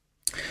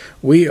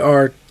 "We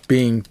are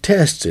being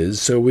tested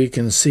so we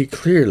can see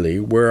clearly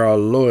where our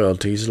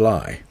loyalties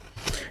lie.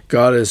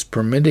 God is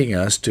permitting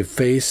us to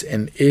face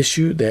an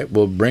issue that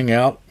will bring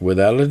out,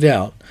 without a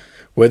doubt,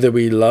 whether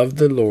we love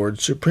the Lord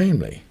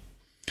supremely.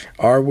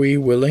 Are we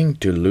willing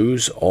to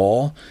lose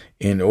all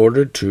in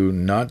order to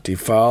not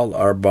defile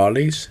our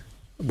bodies,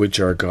 which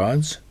are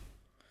God's,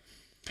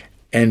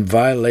 and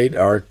violate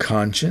our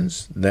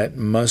conscience that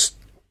must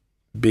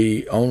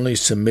be only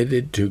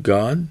submitted to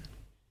God?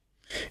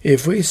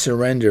 If we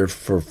surrender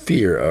for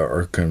fear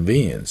or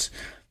convenience,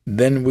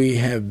 then we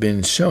have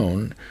been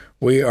shown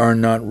we are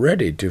not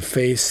ready to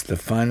face the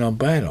final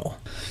battle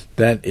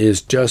that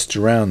is just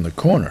around the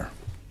corner.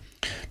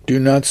 Do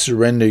not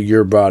surrender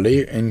your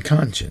body and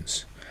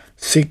conscience.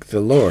 Seek the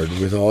Lord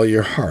with all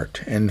your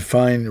heart and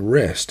find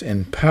rest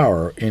and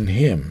power in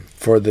Him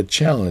for the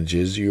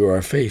challenges you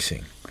are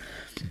facing.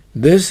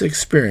 This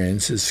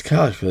experience is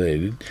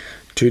calculated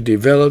to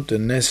develop the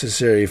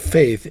necessary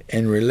faith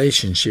and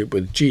relationship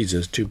with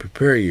Jesus to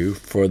prepare you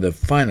for the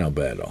final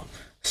battle.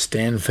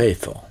 Stand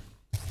faithful."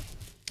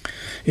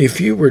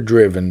 If you were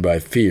driven by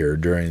fear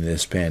during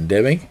this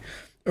pandemic,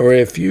 or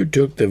if you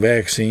took the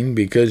vaccine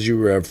because you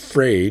were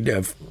afraid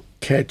of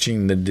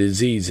catching the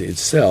disease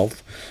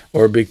itself,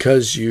 or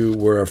because you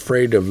were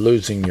afraid of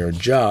losing your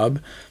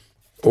job,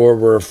 or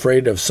were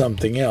afraid of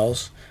something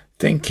else,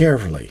 think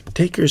carefully.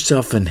 Take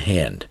yourself in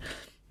hand.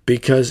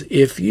 Because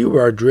if you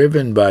are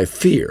driven by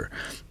fear,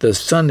 the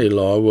Sunday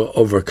law will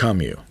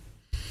overcome you.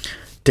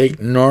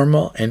 Take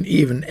normal and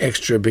even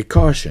extra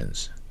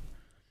precautions.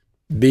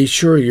 Be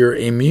sure your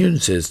immune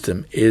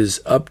system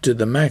is up to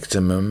the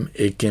maximum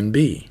it can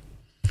be.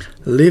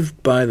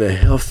 Live by the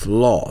health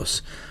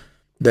laws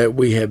that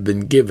we have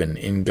been given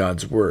in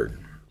God's Word.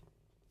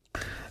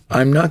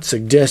 I'm not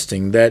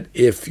suggesting that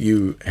if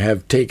you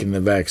have taken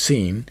the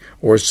vaccine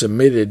or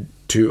submitted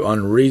to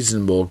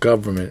unreasonable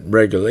government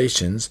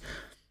regulations,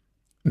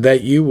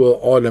 that you will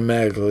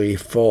automatically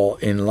fall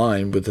in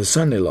line with the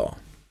Sunday law.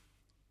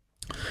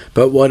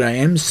 But what I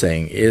am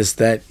saying is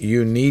that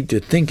you need to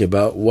think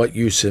about what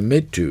you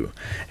submit to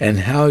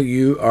and how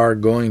you are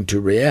going to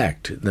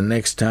react the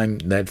next time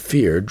that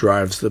fear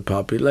drives the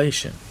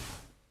population.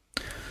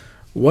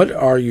 What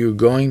are you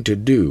going to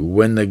do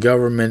when the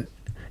government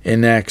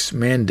enacts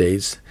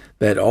mandates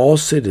that all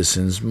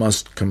citizens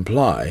must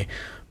comply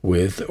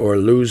with, or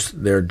lose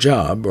their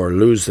job, or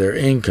lose their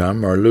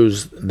income, or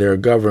lose their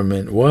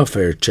government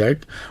welfare check,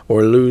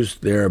 or lose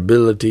their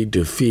ability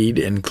to feed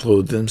and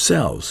clothe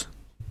themselves.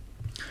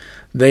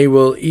 They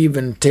will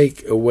even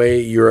take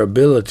away your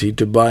ability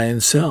to buy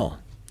and sell.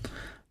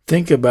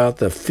 Think about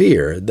the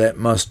fear that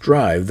must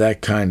drive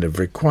that kind of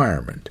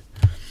requirement.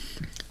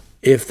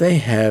 If they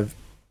have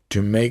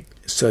to make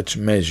such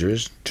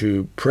measures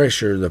to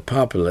pressure the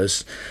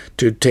populace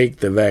to take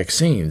the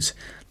vaccines,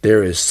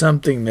 there is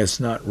something that's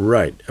not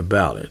right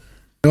about it.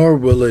 Nor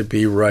will it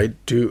be right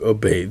to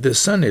obey the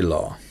Sunday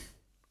law.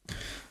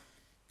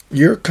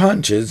 Your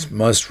conscience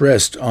must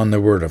rest on the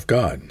Word of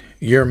God.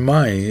 Your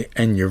mind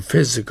and your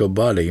physical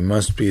body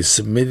must be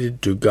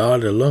submitted to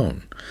God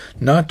alone,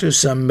 not to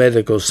some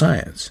medical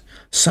science.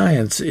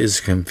 Science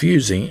is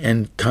confusing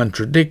and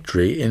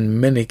contradictory in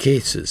many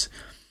cases.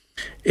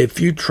 If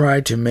you try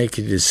to make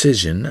a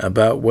decision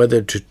about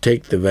whether to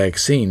take the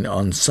vaccine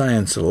on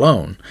science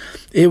alone,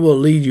 it will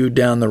lead you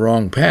down the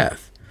wrong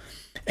path,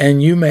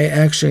 and you may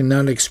actually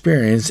not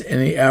experience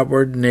any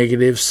outward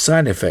negative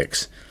side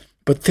effects.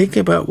 But think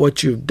about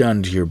what you've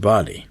done to your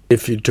body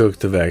if you took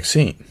the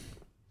vaccine.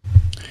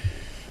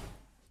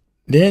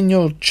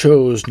 Daniel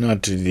chose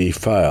not to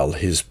defile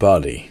his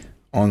body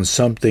on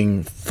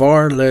something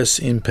far less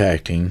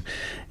impacting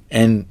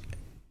and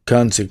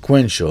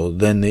consequential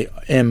than the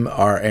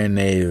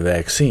mRNA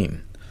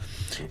vaccine.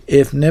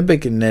 If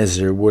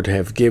Nebuchadnezzar would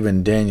have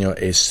given Daniel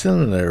a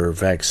similar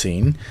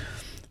vaccine,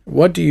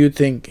 what do you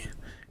think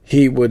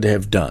he would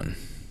have done?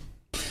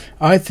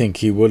 I think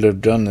he would have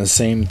done the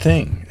same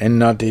thing and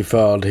not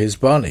defiled his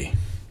body.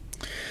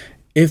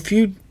 If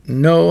you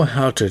know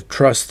how to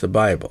trust the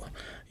Bible,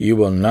 you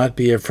will not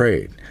be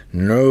afraid,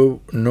 nor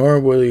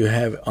will you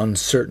have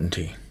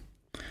uncertainty.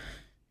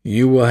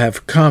 You will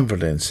have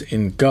confidence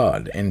in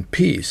God and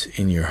peace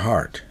in your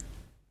heart.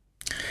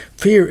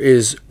 Fear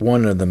is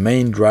one of the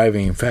main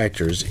driving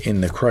factors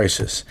in the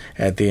crisis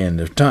at the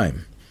end of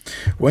time.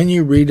 When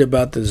you read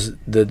about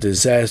the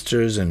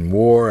disasters and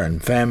war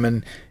and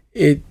famine,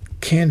 it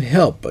can't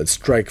help but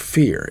strike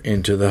fear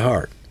into the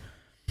heart.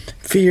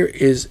 Fear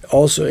is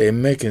also a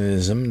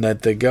mechanism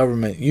that the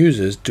government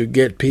uses to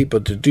get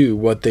people to do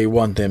what they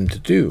want them to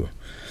do.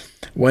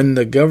 When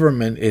the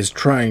government is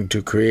trying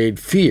to create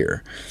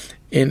fear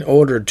in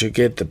order to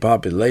get the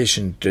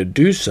population to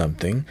do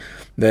something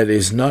that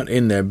is not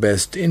in their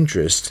best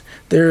interest,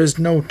 there is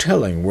no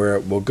telling where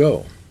it will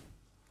go.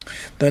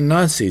 The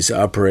Nazis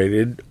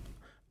operated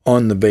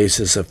on the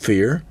basis of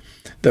fear.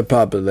 The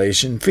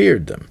population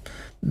feared them.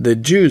 The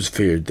Jews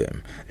feared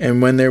them.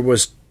 And when there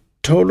was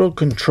total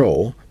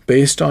control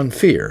based on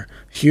fear,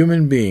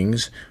 human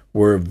beings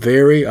were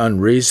very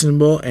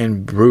unreasonable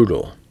and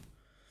brutal.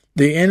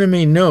 The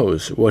enemy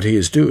knows what he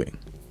is doing.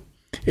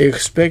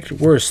 Expect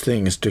worse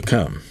things to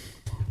come.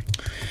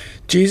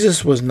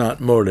 Jesus was not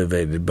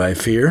motivated by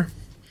fear.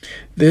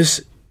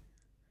 This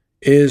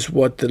is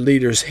what the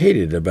leaders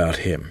hated about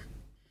him.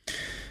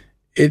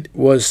 It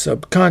was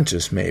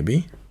subconscious,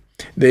 maybe.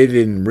 They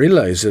didn't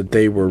realize that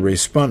they were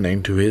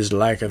responding to his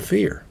lack of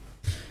fear.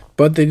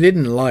 But they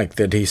didn't like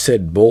that he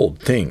said bold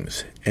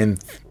things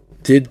and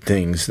did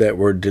things that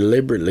were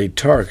deliberately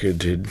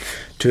targeted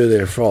to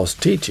their false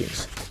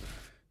teachings.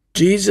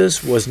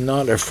 Jesus was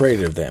not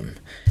afraid of them.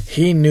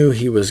 He knew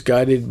he was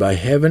guided by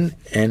heaven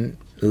and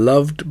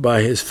loved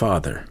by his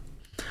Father.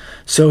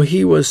 So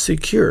he was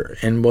secure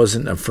and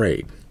wasn't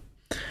afraid.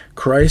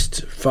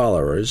 Christ's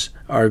followers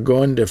are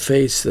going to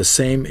face the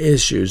same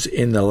issues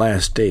in the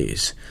last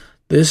days.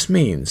 This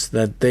means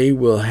that they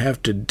will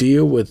have to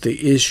deal with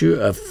the issue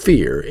of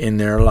fear in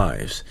their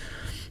lives.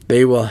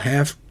 They will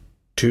have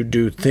to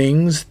do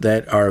things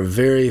that are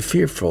very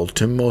fearful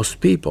to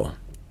most people.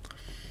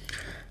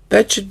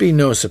 That should be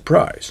no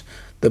surprise.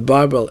 The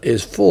Bible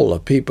is full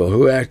of people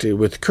who acted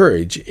with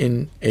courage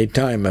in a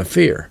time of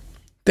fear.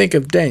 Think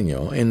of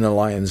Daniel in the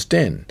lion's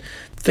den.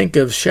 Think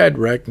of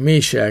Shadrach,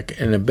 Meshach,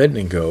 and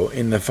Abednego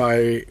in the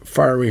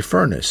fiery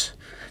furnace.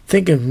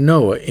 Think of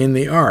Noah in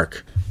the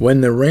ark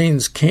when the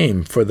rains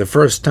came for the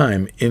first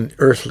time in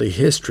earthly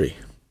history.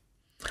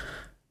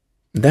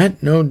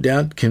 That no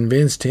doubt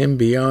convinced him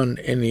beyond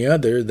any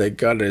other that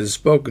God had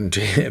spoken to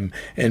him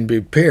and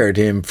prepared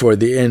him for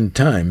the end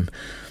time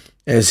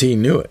as he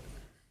knew it.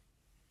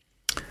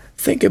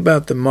 Think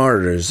about the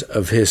martyrs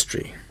of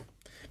history.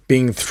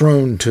 Being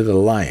thrown to the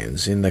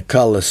lions in the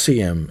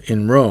Colosseum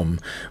in Rome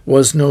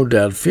was no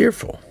doubt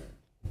fearful.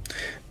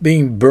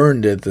 Being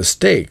burned at the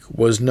stake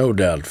was no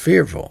doubt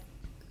fearful.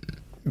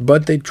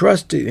 But they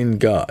trusted in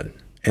God,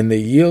 and they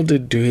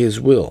yielded to his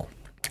will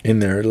in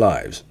their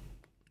lives.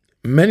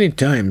 Many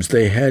times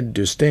they had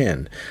to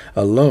stand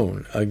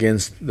alone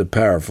against the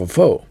powerful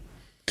foe,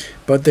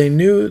 but they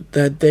knew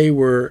that they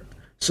were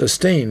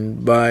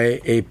sustained by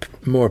a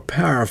more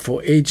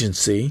powerful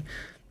agency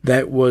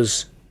that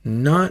was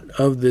not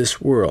of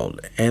this world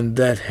and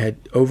that had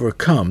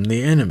overcome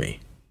the enemy.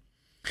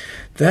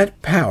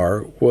 That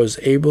power was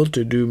able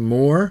to do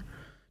more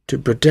to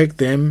protect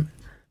them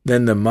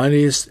than the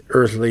mightiest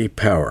earthly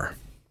power.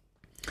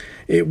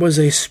 It was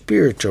a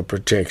spiritual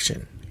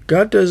protection.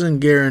 God doesn't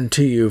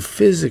guarantee you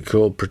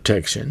physical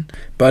protection,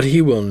 but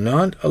He will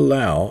not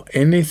allow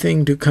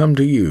anything to come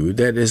to you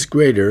that is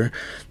greater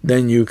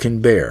than you can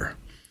bear,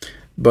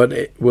 but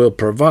it will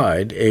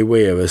provide a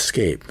way of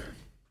escape.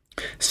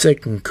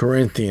 2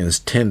 Corinthians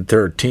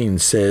 10:13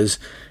 says,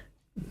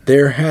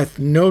 "There hath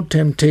no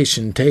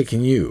temptation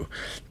taken you,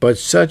 but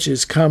such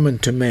is common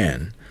to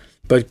man.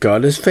 But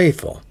God is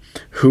faithful,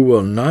 who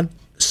will not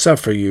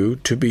suffer you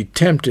to be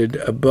tempted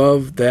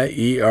above that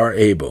ye are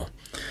able,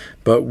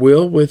 but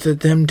will with the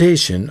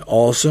temptation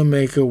also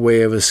make a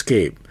way of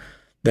escape,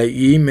 that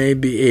ye may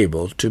be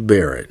able to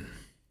bear it."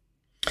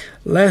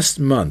 Last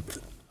month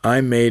I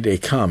made a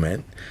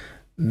comment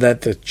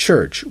that the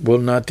Church will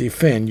not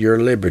defend your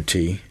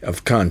liberty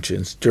of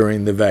conscience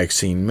during the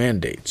vaccine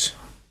mandates.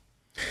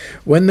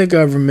 When the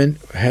government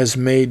has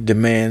made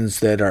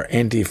demands that are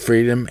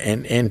anti-freedom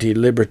and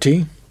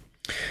anti-liberty,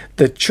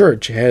 the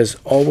Church has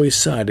always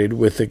sided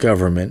with the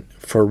government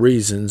for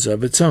reasons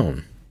of its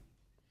own.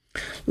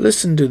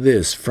 Listen to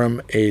this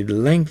from a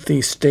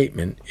lengthy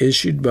statement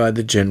issued by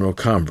the General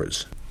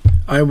Conference.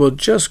 I will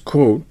just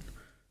quote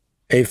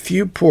a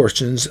few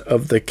portions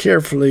of the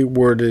carefully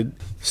worded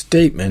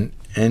statement,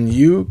 and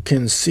you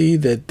can see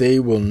that they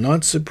will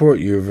not support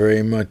you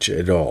very much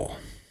at all.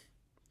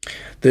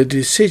 The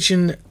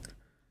decision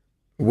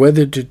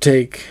whether to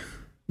take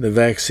the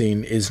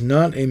vaccine is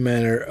not a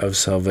matter of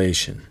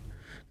salvation,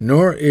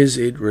 nor is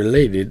it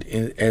related,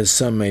 as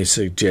some may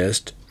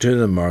suggest, to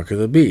the mark of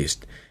the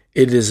beast.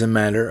 It is a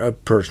matter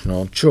of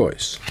personal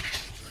choice.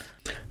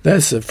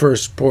 That's the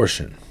first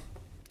portion.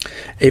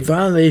 A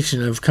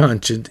violation of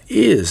conscience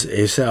is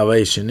a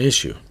salvation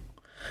issue.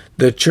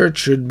 The Church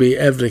should be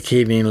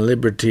advocating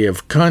liberty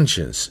of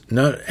conscience,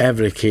 not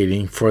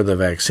advocating for the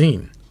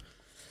vaccine.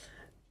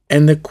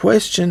 And the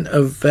question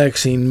of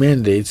vaccine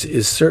mandates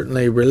is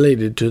certainly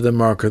related to the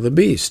mark of the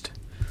beast.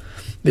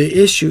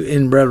 The issue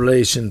in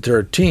Revelation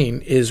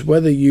 13 is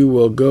whether you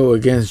will go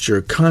against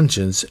your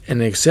conscience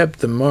and accept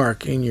the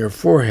mark in your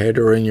forehead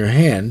or in your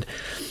hand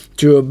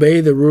to obey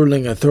the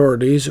ruling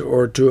authorities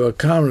or to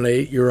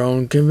accommodate your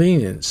own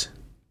convenience.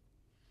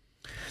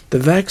 The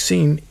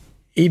vaccine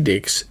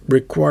edicts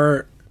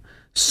require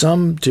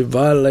some to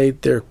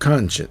violate their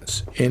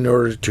conscience in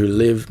order to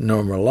live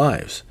normal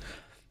lives,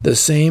 the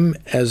same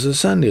as the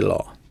Sunday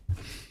law.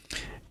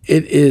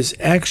 It is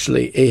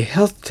actually a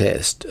health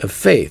test of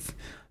faith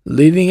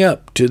leading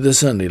up to the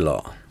Sunday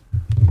law.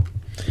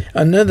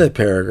 Another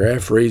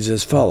paragraph reads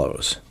as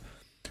follows: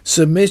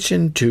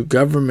 "Submission to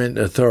government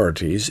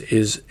authorities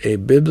is a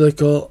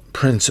biblical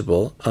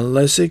principle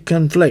unless it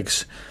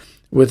conflicts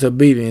with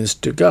obedience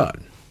to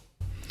God."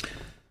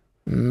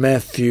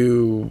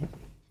 Matthew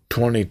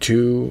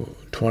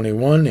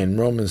 22:21 and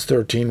Romans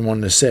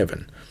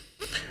 13:1-7.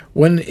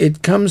 When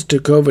it comes to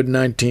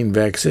COVID-19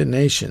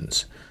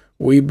 vaccinations,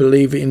 we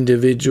believe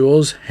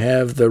individuals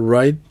have the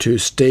right to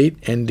state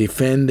and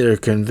defend their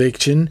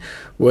conviction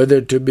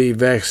whether to be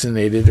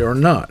vaccinated or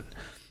not.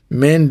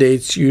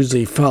 Mandates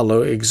usually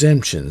follow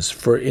exemptions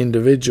for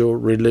individual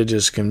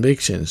religious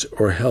convictions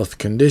or health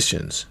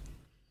conditions.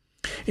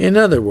 In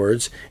other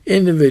words,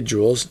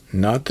 individuals,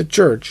 not the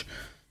Church,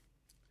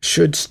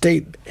 should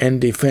state and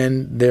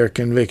defend their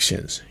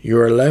convictions. You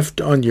are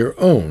left on your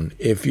own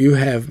if you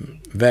have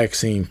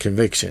vaccine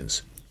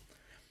convictions.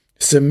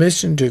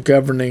 Submission to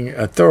governing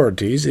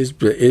authorities is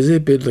a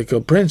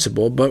biblical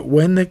principle, but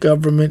when the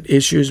government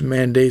issues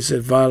mandates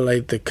that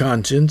violate the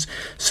conscience,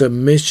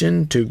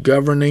 submission to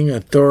governing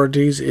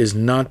authorities is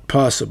not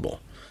possible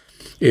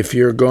if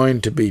you're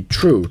going to be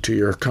true to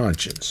your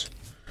conscience.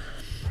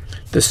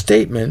 The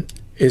statement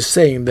is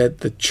saying that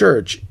the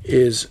Church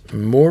is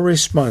more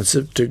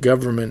responsive to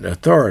government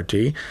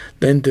authority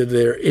than to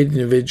their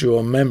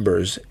individual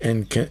members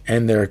and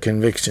their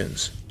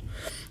convictions.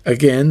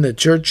 Again, the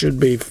Church should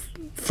be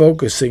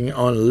focusing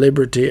on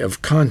liberty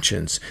of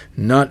conscience,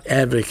 not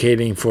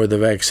advocating for the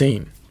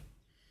vaccine.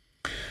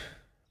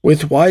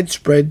 With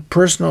widespread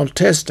personal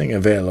testing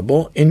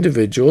available,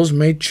 individuals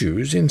may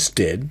choose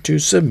instead to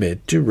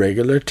submit to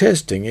regular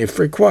testing if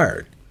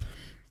required.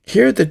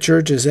 Here the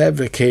Church is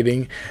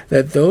advocating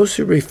that those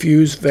who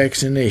refuse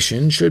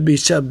vaccination should be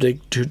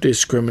subject to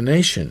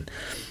discrimination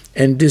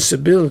and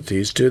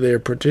disabilities to their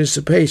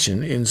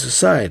participation in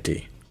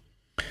society.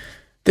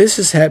 This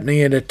is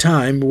happening at a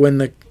time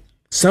when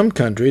some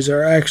countries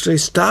are actually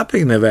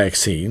stopping the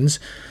vaccines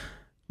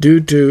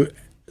due to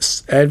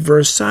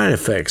adverse side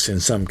effects in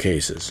some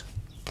cases.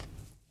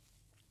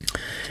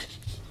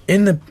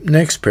 In the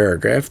next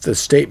paragraph, the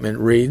statement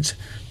reads,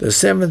 "The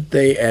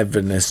Seventh-day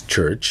Adventist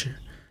Church,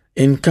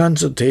 in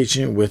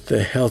consultation with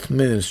the health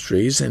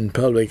ministries and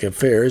public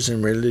affairs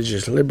and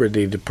religious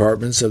liberty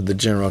departments of the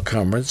General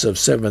Conference of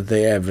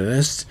Seventh-day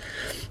Adventists,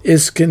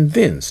 is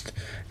convinced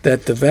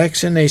that the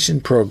vaccination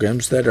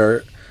programs that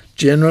are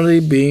generally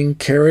being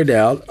carried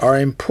out are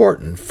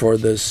important for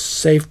the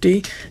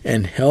safety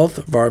and health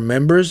of our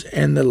members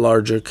and the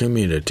larger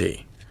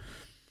community.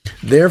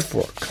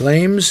 Therefore,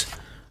 claims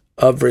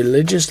of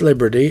religious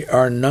liberty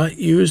are not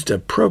used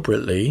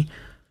appropriately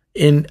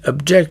in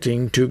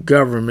objecting to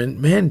government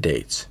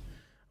mandates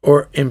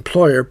or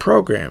employer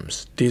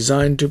programs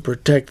designed to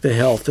protect the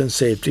health and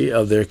safety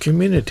of their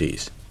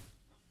communities.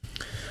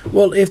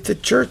 Well, if the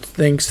church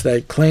thinks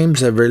that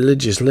claims of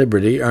religious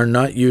liberty are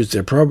not used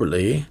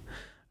appropriately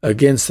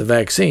against the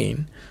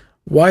vaccine,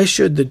 why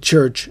should the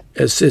church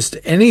assist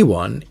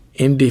anyone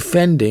in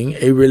defending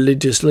a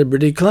religious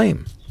liberty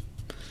claim?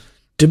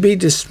 To be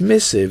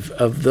dismissive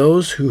of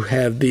those who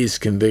have these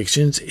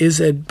convictions is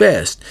at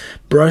best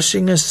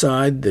brushing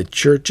aside the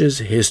church's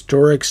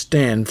historic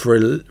stand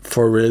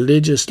for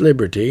religious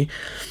liberty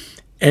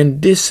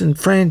and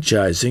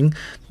disenfranchising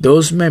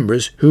those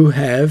members who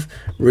have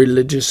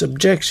religious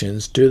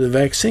objections to the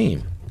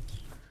vaccine.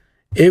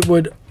 It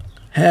would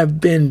have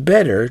been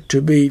better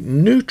to be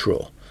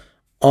neutral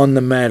on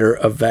the matter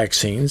of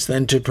vaccines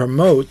than to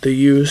promote the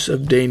use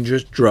of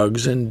dangerous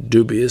drugs and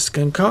dubious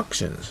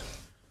concoctions.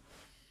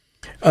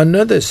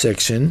 Another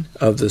section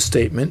of the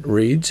statement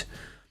reads,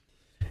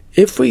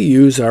 "If we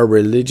use our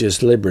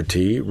religious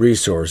liberty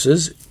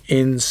resources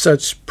in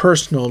such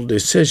personal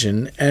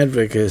decision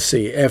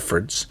advocacy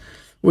efforts,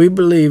 we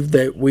believe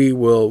that we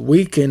will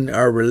weaken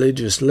our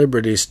religious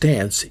liberty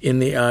stance in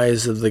the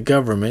eyes of the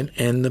government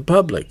and the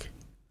public.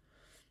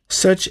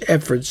 Such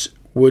efforts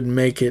would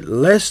make it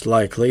less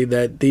likely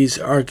that these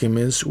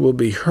arguments will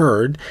be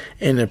heard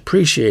and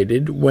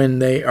appreciated when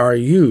they are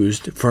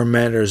used for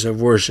matters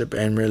of worship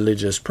and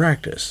religious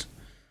practice."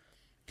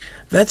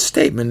 That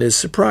statement is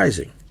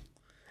surprising.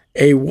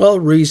 A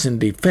well-reasoned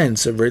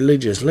defense of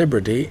religious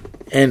liberty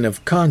and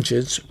of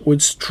conscience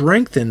would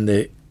strengthen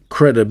the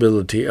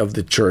credibility of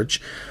the church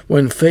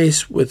when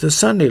faced with the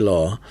Sunday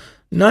law,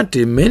 not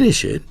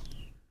diminish it.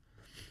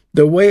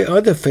 The way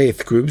other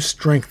faith groups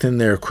strengthen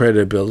their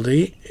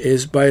credibility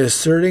is by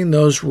asserting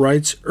those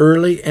rights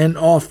early and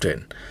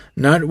often,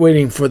 not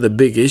waiting for the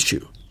big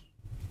issue.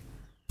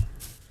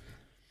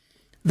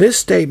 This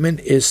statement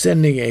is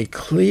sending a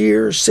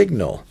clear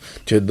signal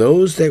to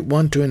those that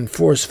want to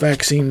enforce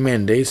vaccine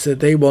mandates that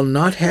they will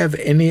not have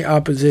any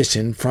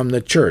opposition from the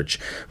church,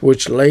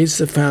 which lays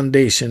the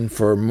foundation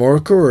for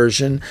more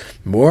coercion,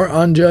 more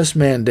unjust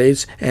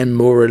mandates, and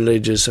more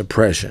religious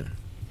oppression.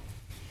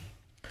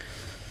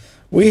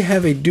 We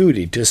have a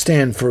duty to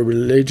stand for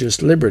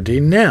religious liberty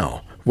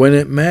now, when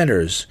it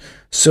matters,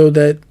 so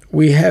that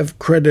we have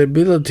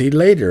credibility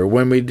later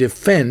when we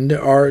defend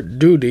our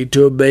duty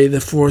to obey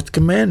the fourth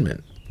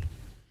commandment.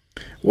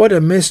 What a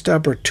missed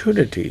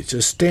opportunity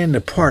to stand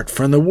apart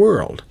from the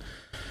world,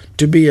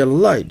 to be a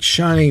light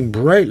shining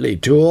brightly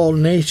to all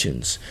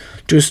nations,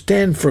 to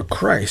stand for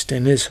Christ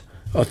and His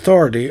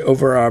authority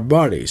over our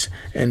bodies,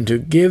 and to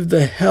give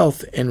the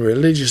health and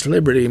religious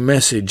liberty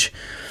message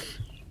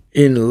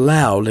in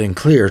loud and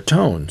clear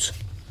tones.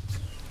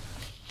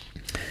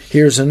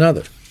 Here's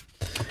another.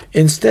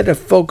 Instead of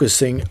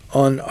focusing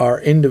on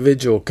our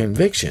individual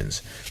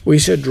convictions, we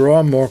should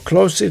draw more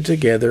closely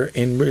together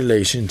in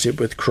relationship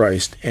with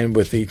Christ and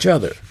with each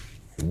other.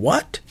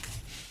 What?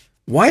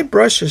 Why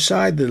brush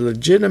aside the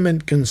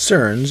legitimate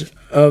concerns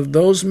of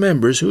those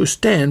members who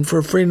stand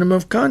for freedom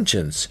of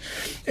conscience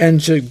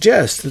and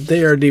suggest that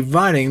they are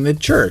dividing the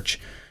church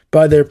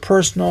by their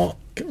personal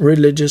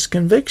religious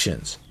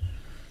convictions?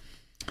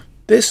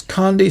 This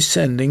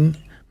condescending,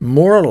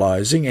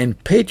 moralizing,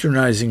 and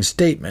patronizing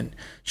statement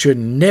should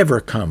never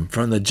come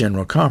from the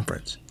General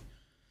Conference.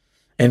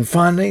 And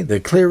finally, the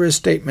clearest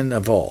statement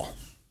of all.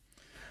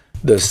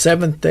 The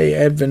Seventh-day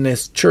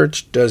Adventist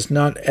Church does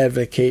not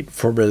advocate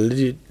for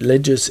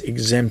religious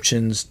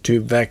exemptions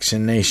to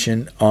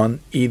vaccination on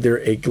either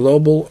a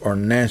global or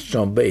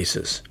national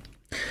basis,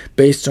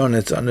 based on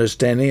its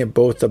understanding of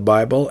both the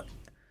Bible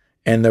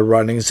and the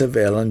writings of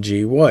Ellen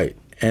G. White,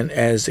 and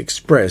as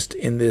expressed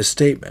in this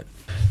statement.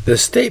 The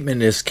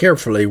statement is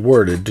carefully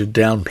worded to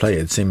downplay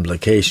its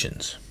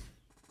implications.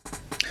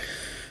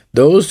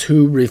 Those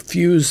who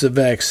refuse the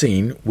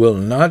vaccine will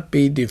not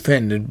be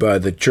defended by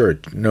the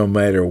church, no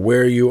matter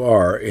where you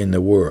are in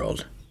the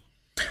world.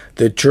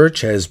 The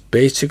church has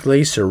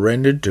basically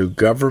surrendered to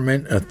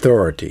government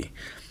authority,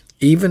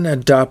 even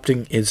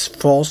adopting its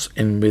false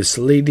and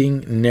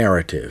misleading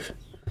narrative.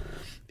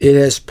 It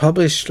has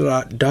published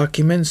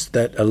documents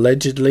that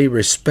allegedly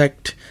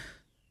respect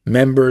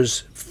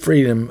members'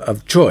 freedom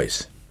of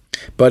choice,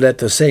 but at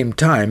the same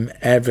time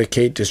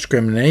advocate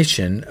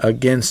discrimination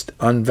against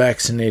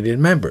unvaccinated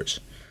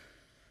members.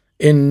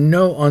 In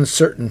no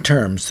uncertain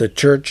terms, the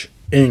church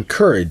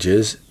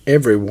encourages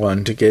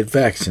everyone to get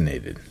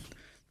vaccinated.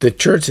 The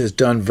church has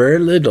done very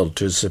little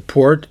to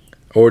support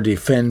or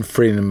defend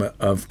freedom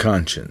of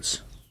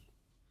conscience.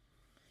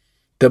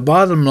 The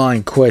bottom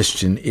line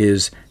question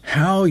is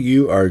how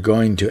you are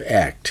going to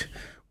act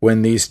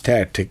when these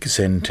tactics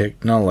and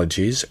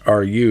technologies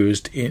are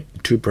used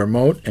to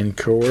promote and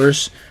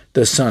coerce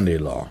the Sunday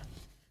law.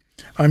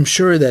 I'm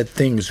sure that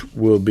things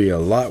will be a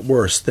lot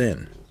worse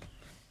then.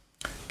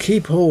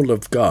 Keep hold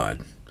of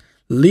God.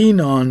 Lean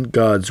on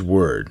God's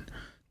word.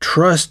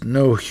 Trust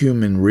no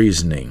human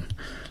reasoning.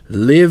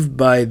 Live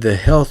by the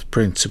health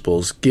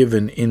principles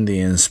given in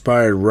the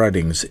inspired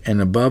writings, and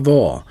above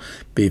all,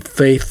 be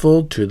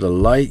faithful to the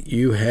light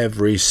you have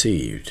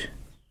received.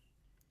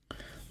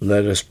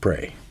 Let us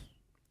pray.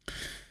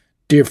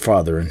 Dear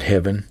Father in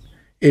heaven,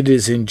 it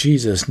is in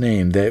Jesus'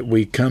 name that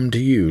we come to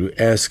you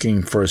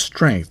asking for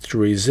strength to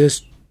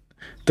resist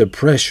the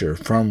pressure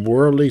from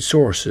worldly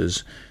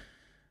sources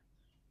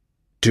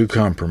to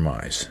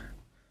compromise.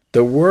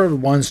 The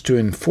world wants to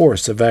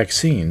enforce a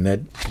vaccine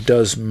that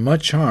does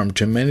much harm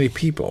to many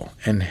people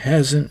and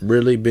hasn't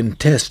really been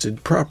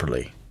tested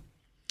properly.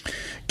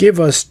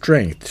 Give us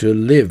strength to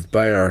live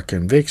by our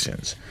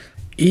convictions,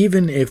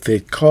 even if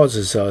it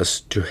causes us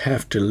to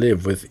have to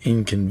live with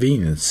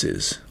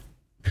inconveniences.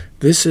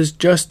 This is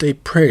just a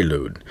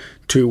prelude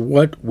to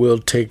what will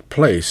take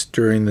place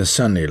during the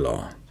Sunday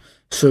Law.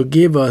 So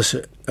give us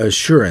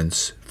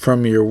assurance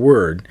from your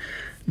word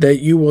that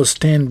you will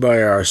stand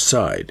by our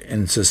side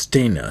and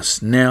sustain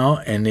us now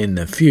and in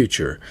the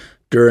future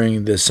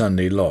during the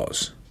Sunday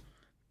Laws.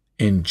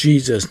 In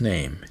Jesus'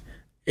 name,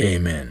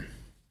 amen.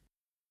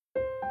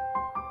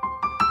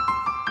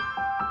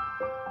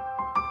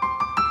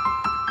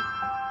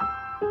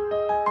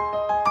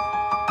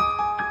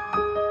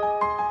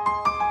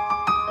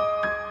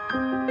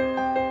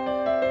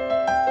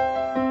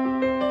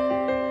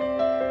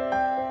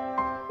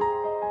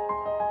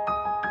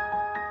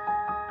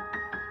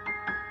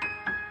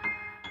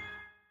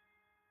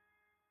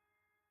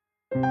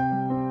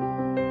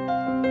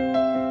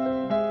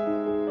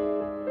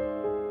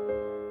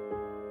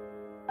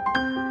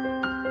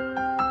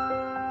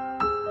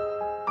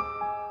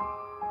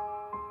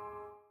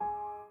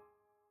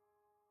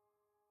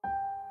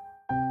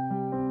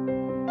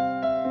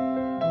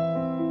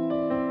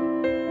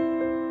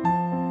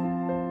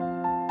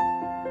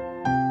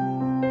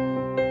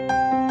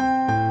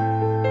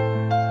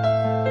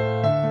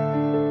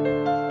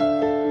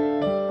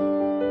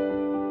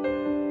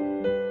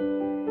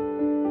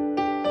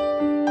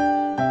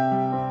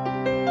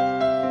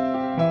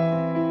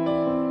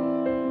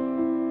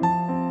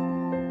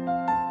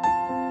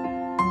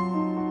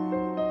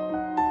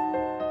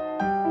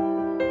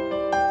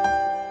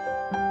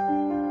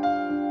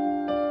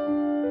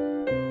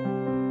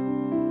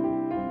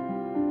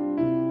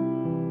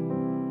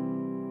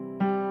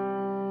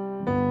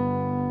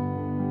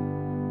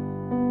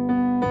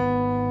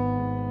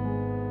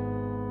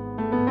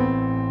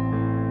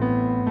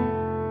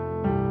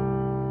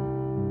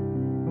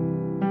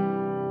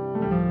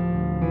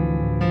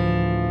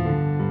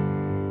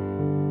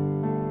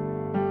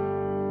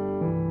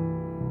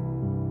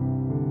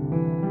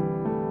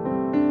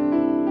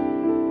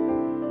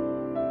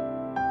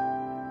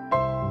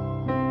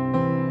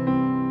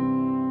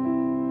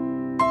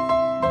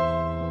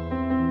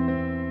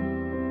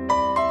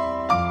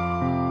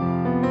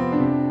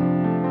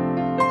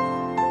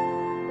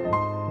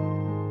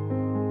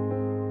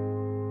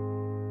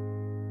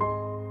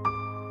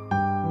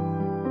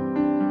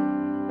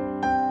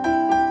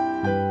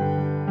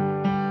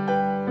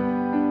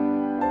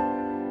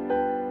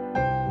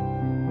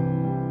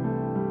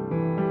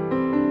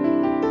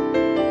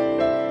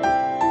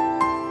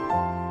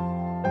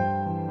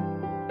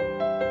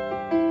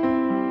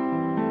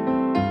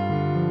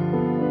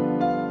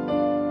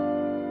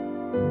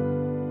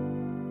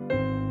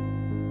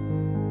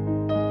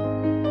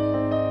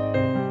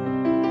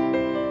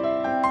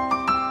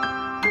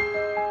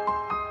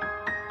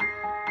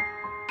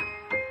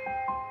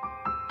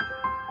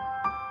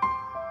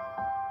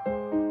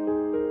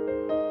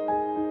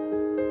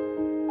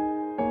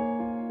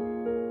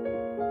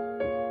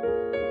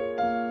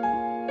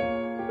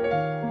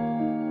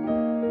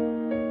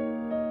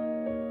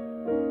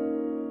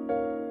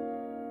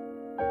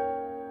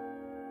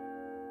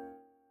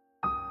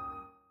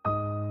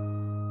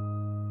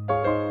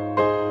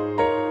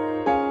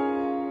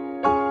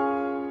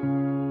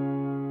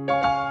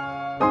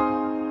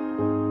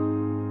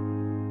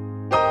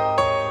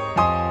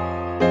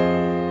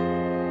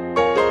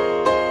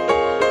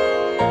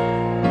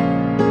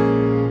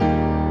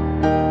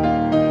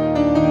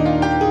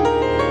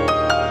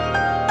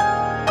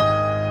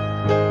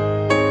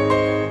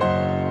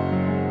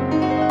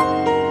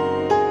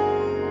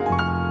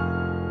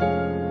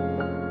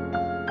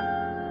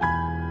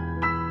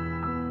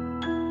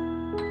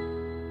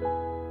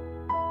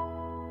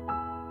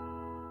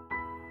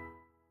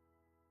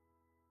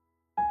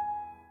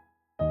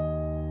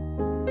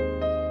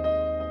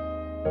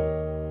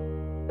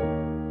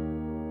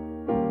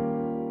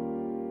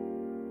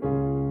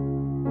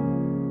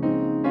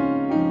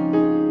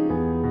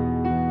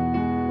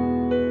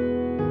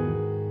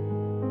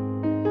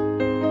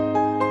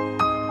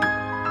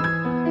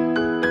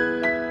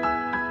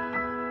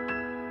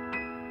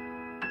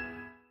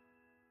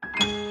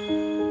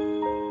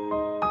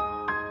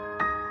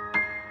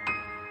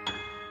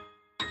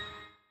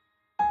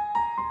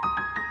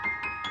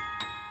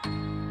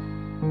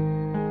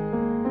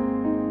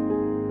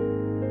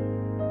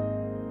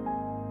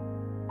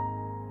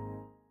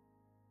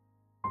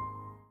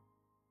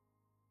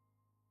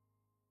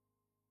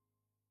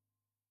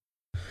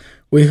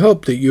 We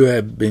hope that you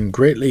have been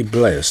greatly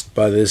blessed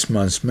by this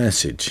month's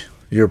message.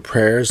 Your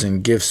prayers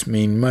and gifts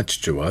mean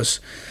much to us.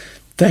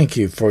 Thank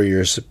you for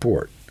your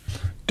support.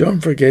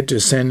 Don't forget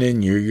to send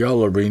in your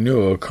YOLO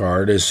renewal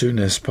card as soon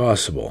as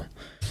possible.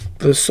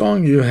 The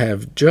song you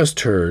have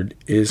just heard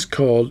is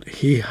called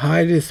He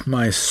Hideth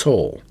My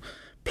Soul,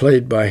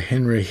 played by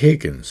Henry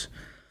Higgins.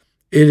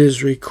 It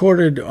is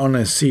recorded on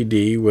a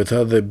CD with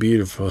other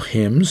beautiful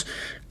hymns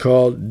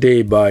called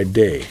Day by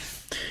Day.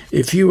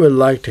 If you would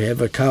like to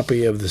have a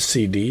copy of the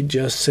CD,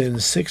 just send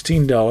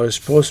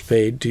 $16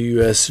 postpaid to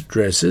U.S.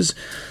 addresses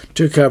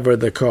to cover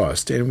the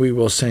cost, and we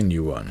will send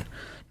you one.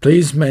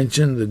 Please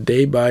mention the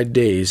Day by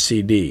Day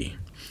CD.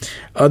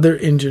 Other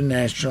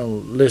international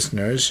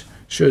listeners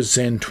should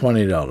send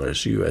 $20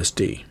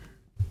 USD.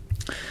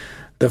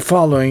 The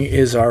following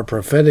is our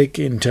Prophetic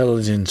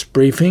Intelligence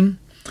Briefing,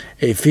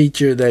 a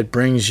feature that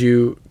brings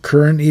you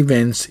current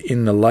events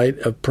in the light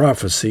of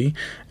prophecy,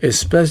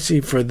 especially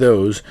for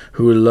those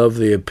who love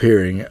the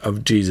appearing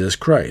of Jesus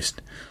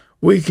Christ.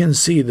 We can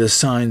see the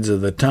signs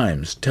of the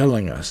times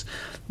telling us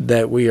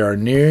that we are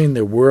nearing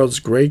the world's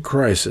great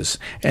crisis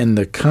and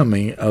the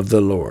coming of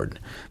the Lord.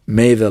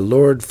 May the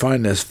Lord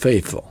find us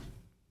faithful.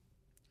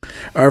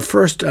 Our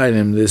first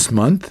item this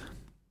month.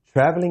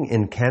 Traveling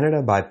in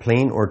Canada by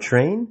plane or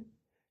train?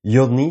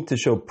 You'll need to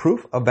show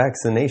proof of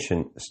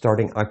vaccination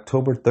starting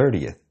October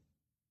 30th.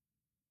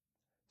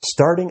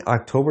 Starting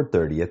October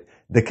 30th,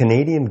 the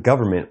Canadian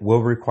government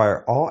will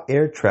require all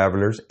air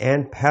travelers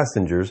and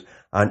passengers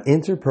on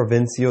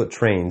interprovincial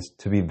trains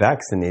to be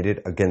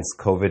vaccinated against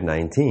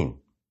COVID-19.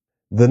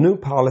 The new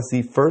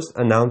policy, first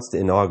announced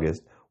in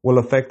August, will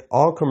affect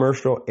all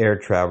commercial air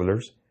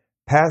travelers,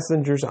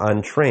 passengers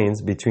on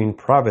trains between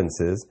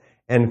provinces,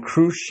 and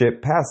cruise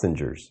ship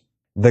passengers.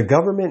 The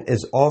government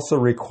is also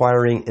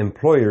requiring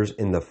employers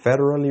in the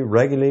federally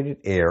regulated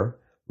air,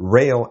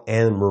 rail,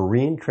 and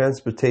marine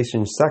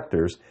transportation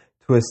sectors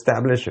to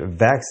establish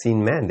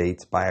vaccine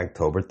mandates by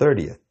October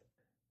 30th.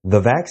 The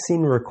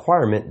vaccine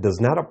requirement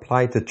does not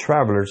apply to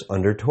travelers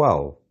under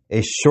 12.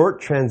 A short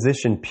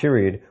transition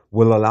period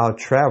will allow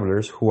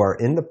travelers who are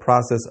in the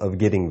process of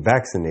getting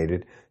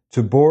vaccinated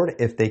to board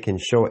if they can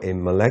show a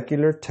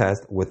molecular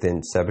test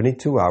within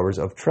 72 hours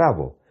of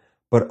travel,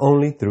 but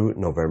only through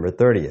November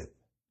 30th.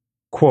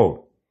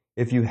 Quote,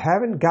 if you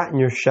haven't gotten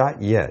your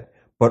shot yet,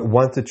 but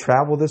want to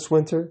travel this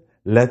winter,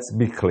 let's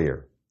be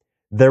clear.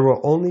 There will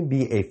only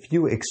be a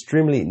few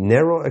extremely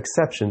narrow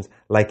exceptions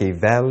like a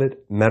valid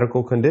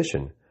medical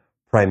condition,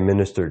 Prime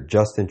Minister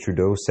Justin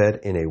Trudeau said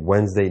in a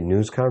Wednesday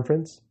news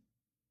conference.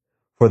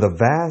 For the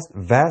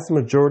vast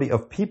majority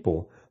of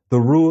people,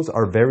 the rules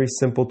are very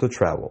simple to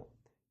travel.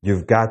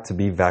 You've got to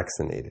be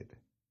vaccinated.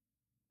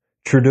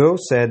 Trudeau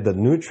said the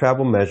new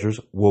travel measures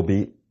will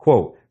be,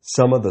 quote,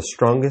 some of the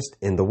strongest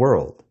in the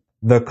world.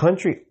 The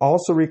country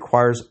also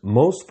requires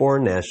most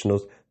foreign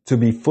nationals to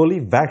be fully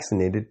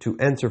vaccinated to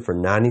enter for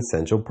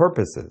non-essential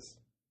purposes.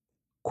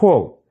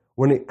 Quote,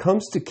 when it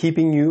comes to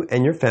keeping you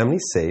and your family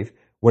safe,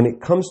 when it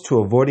comes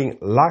to avoiding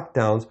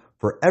lockdowns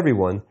for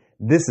everyone,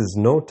 this is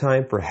no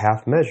time for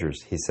half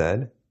measures, he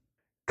said.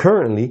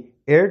 Currently,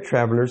 air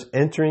travelers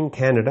entering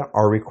Canada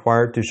are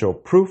required to show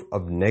proof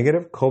of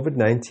negative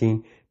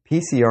COVID-19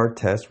 PCR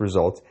test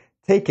results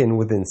taken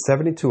within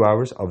 72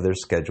 hours of their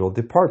scheduled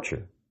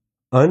departure.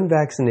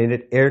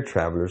 Unvaccinated air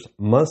travelers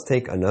must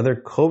take another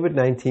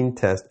COVID-19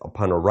 test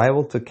upon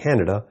arrival to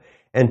Canada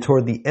and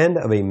toward the end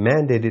of a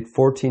mandated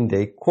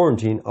 14-day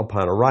quarantine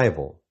upon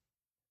arrival.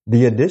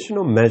 The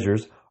additional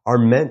measures are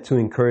meant to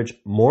encourage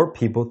more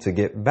people to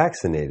get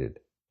vaccinated.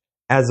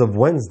 As of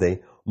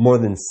Wednesday, more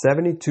than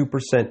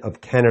 72% of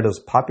Canada's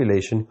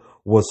population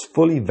was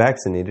fully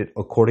vaccinated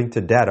according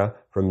to data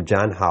from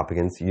Johns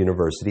Hopkins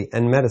University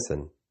and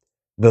Medicine.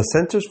 The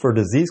Centers for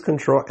Disease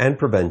Control and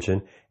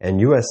Prevention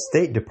and U.S.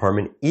 State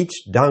Department each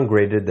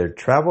downgraded their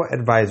travel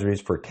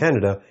advisories for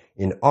Canada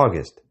in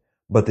August,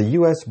 but the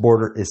U.S.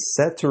 border is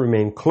set to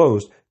remain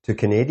closed to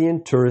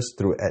Canadian tourists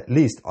through at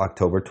least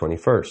October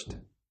 21st.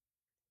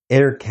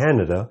 Air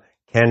Canada,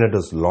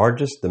 Canada's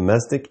largest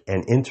domestic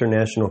and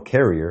international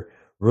carrier,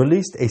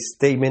 released a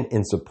statement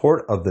in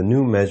support of the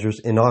new measures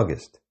in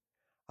August,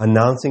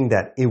 announcing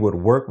that it would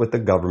work with the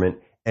government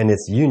and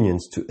its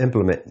unions to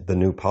implement the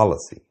new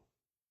policy.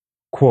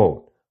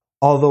 Quote,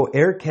 although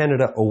Air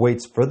Canada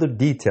awaits further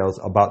details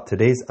about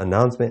today's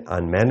announcement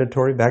on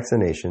mandatory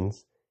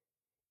vaccinations,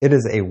 it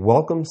is a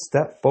welcome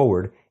step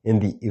forward in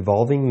the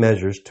evolving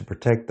measures to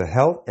protect the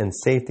health and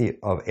safety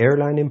of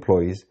airline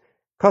employees,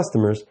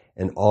 customers,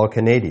 and all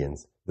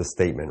Canadians, the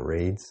statement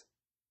reads.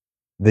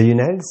 The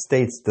United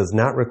States does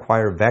not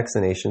require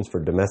vaccinations for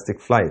domestic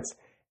flights,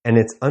 and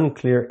it's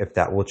unclear if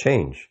that will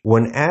change.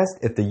 When asked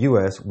if the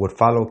U.S. would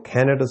follow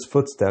Canada's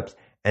footsteps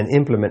and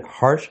implement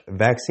harsh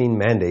vaccine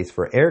mandates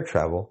for air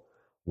travel,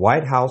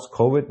 White House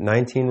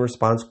COVID-19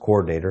 response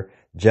coordinator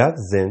Jeff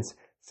Zients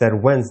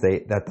said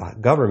Wednesday that the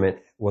government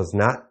was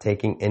not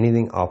taking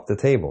anything off the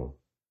table.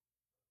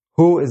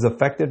 Who is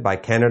affected by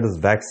Canada's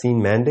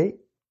vaccine mandate?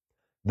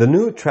 The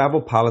new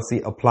travel policy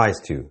applies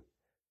to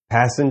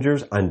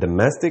passengers on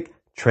domestic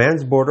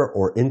transborder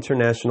or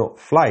international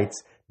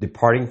flights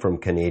departing from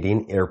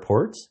Canadian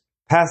airports,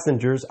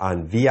 passengers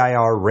on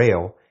VIR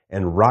rail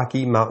and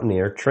Rocky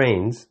Mountaineer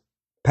trains,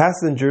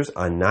 passengers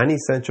on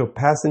non-essential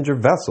passenger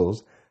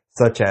vessels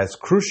such as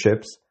cruise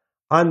ships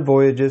on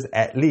voyages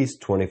at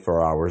least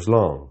 24 hours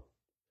long.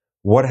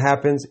 What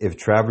happens if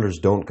travelers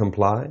don't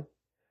comply?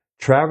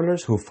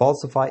 Travelers who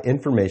falsify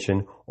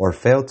information or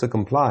fail to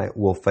comply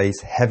will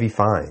face heavy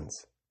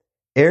fines.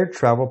 Air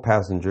travel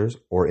passengers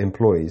or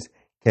employees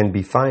can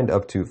be fined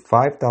up to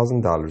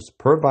 $5,000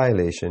 per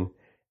violation,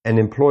 and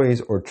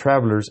employees or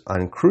travelers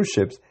on cruise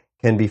ships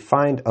can be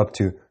fined up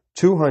to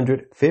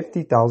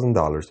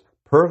 $250,000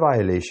 per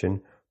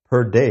violation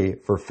per day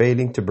for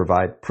failing to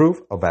provide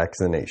proof of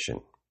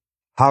vaccination.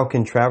 How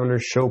can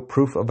travelers show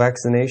proof of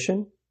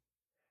vaccination?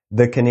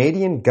 The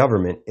Canadian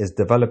government is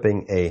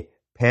developing a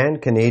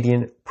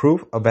Pan-Canadian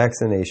Proof of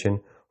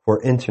Vaccination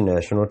for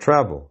international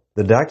travel.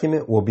 The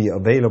document will be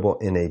available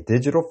in a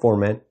digital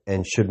format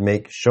and should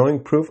make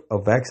showing proof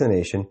of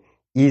vaccination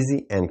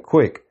easy and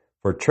quick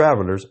for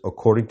travelers,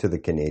 according to the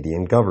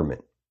Canadian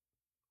government.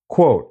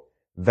 Quote,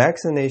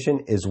 "Vaccination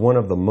is one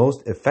of the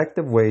most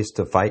effective ways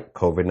to fight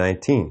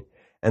COVID-19,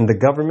 and the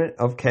Government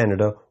of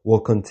Canada will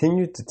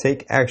continue to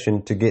take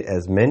action to get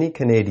as many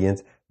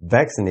Canadians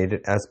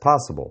vaccinated as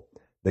possible,"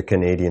 the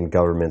Canadian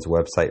government's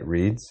website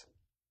reads.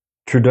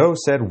 Trudeau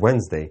said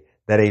Wednesday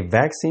that a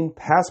vaccine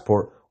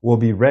passport will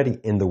be ready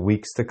in the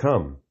weeks to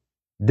come.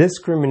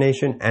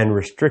 Discrimination and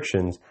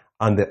restrictions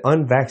on the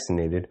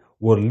unvaccinated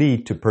will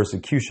lead to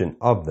persecution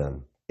of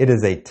them. It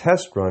is a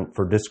test run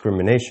for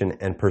discrimination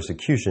and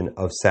persecution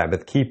of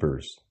Sabbath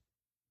keepers.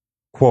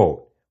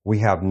 Quote, "We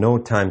have no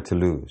time to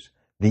lose.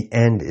 The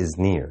end is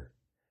near.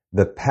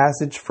 The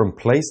passage from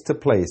place to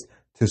place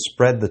to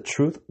spread the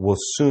truth will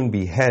soon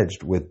be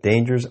hedged with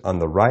dangers on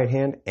the right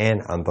hand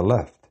and on the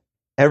left.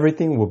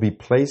 Everything will be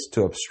placed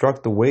to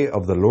obstruct the way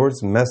of the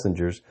Lord's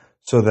messengers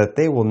so that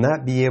they will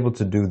not be able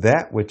to do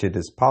that which it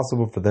is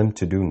possible for them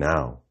to do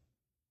now.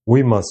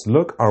 We must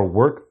look our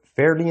work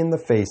fairly in the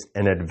face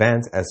and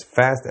advance as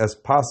fast as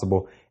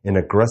possible in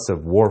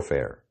aggressive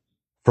warfare.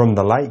 From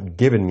the light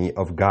given me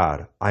of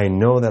God, I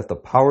know that the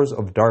powers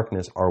of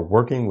darkness are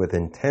working with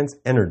intense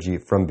energy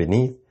from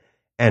beneath,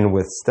 and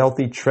with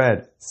stealthy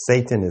tread,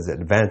 Satan is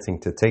advancing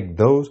to take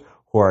those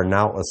who are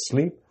now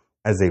asleep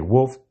as a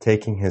wolf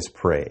taking his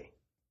prey.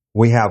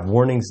 We have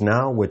warnings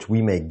now which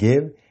we may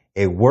give,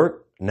 a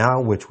work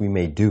now which we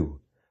may do,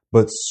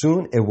 but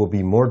soon it will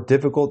be more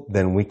difficult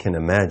than we can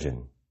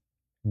imagine.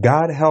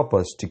 God help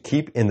us to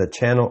keep in the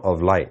channel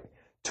of light,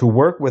 to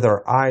work with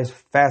our eyes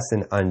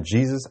fastened on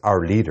Jesus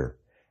our leader,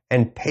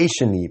 and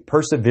patiently,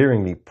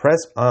 perseveringly press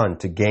on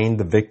to gain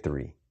the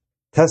victory.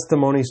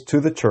 Testimonies to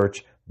the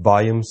Church,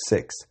 Volume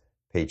 6,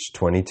 page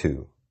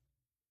 22.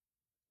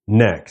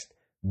 Next,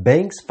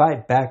 banks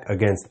fight back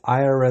against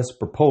IRS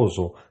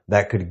proposal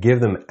that could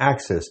give them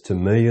access to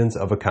millions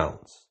of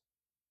accounts.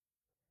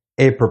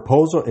 A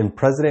proposal in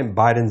President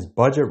Biden's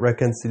budget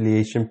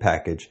reconciliation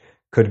package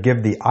could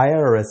give the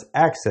IRS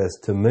access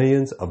to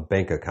millions of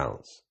bank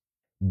accounts.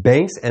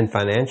 Banks and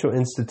financial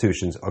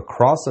institutions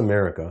across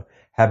America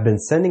have been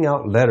sending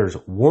out letters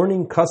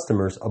warning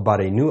customers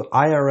about a new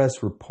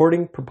IRS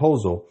reporting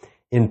proposal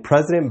in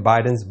President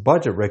Biden's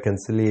budget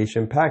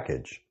reconciliation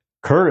package.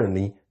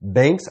 Currently,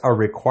 banks are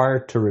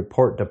required to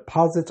report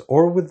deposits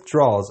or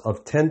withdrawals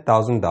of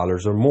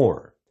 $10,000 or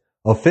more.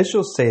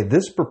 Officials say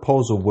this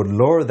proposal would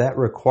lower that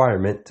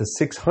requirement to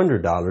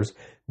 $600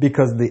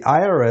 because the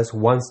IRS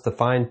wants to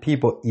find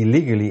people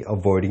illegally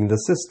avoiding the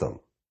system.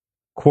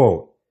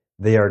 Quote,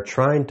 "They are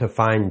trying to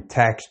find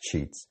tax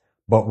cheats,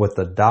 but with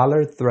the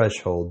dollar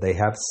threshold they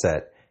have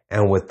set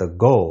and with the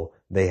goal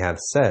they have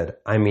said,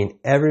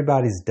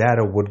 everybody's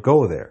data would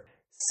go there,"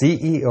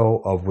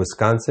 CEO of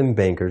Wisconsin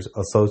Bankers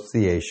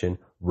Association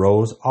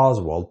Rose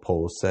Oswald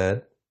Pohl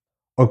said.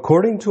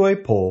 According to a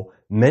poll,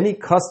 many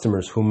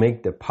customers who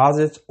make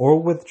deposits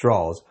or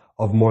withdrawals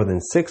of more than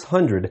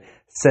 $600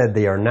 said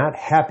they are not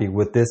happy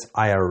with this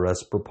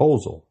IRS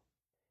proposal.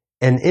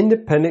 An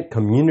independent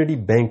Community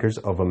Bankers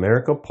of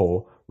America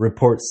poll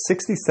reports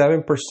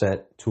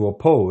 67% to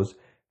oppose,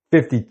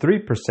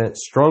 53%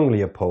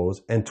 strongly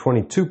oppose, and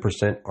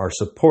 22% are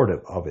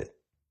supportive of it.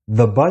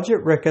 The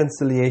budget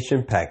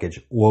reconciliation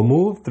package will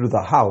move through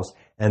the House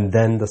and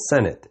then the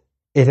Senate.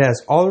 It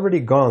has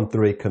already gone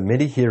through a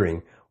committee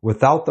hearing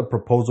without the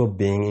proposal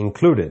being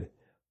included,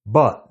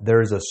 but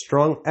there is a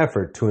strong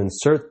effort to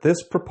insert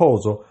this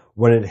proposal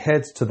when it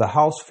heads to the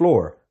House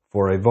floor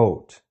for a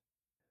vote.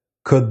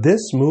 Could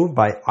this move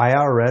by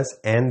IRS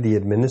and the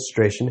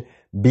administration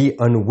be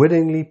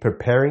unwittingly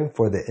preparing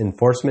for the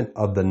enforcement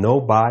of the no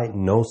buy,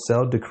 no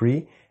sell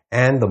decree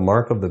and the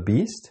mark of the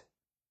beast?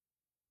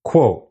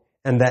 Quote,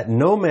 "And that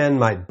no man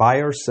might buy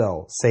or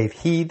sell, save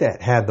he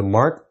that had the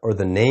mark or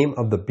the name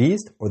of the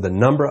beast or the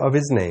number of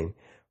his name."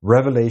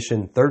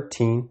 Revelation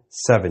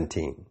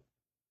 13:17.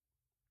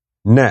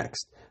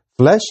 Next,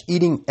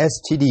 flesh-eating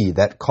STD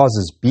that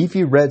causes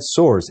beefy red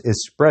sores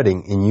is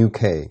spreading in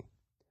UK.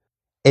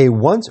 a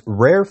once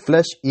rare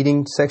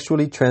flesh-eating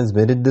sexually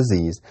transmitted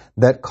disease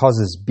that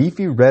causes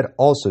beefy red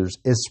ulcers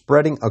is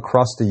spreading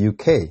across the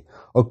UK,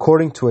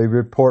 according to a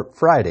report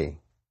Friday.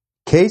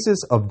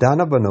 Cases of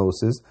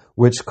danavanosis,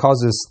 which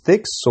causes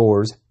thick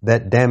sores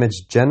that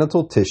damage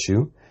genital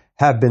tissue,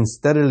 have been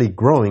steadily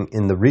growing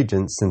in the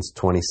region since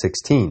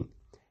 2016,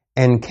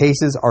 and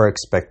cases are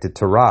expected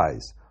to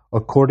rise,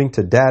 according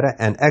to data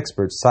and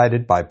experts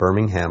cited by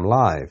Birmingham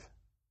Live.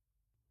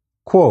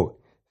 Quote,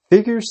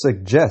 figures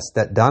suggest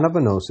that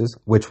danavanosis,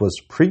 which was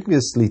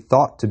previously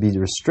thought to be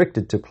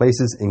restricted to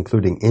places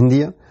including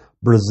India,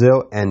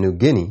 Brazil, and New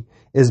Guinea,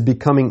 is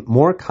becoming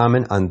more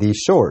common on these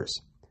shores.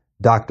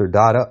 Dr.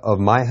 Dada of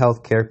My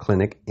Healthcare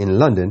Clinic in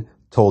London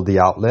told the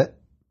outlet.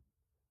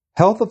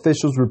 Health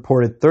officials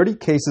reported 30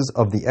 cases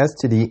of the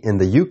STD in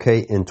the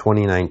UK in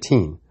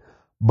 2019,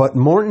 but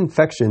more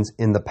infections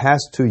in the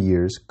past 2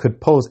 years could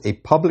pose a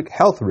public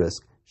health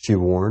risk, she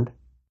warned.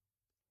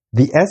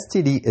 The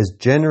STD is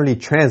generally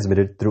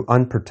transmitted through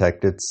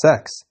unprotected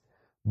sex,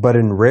 but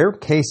in rare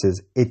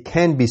cases it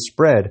can be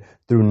spread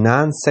through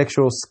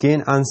non-sexual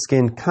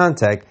skin-on-skin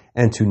contact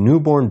and to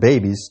newborn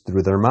babies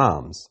through their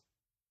moms.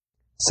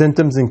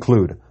 Symptoms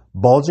include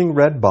bulging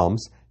red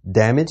bumps,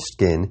 damaged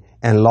skin,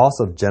 and loss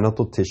of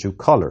genital tissue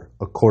color,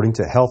 according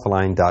to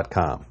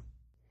Healthline.com.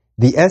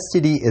 The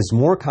STD is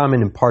more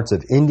common in parts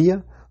of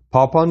India,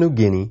 Papua New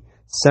Guinea,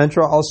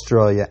 Central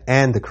Australia,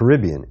 and the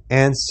Caribbean,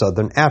 and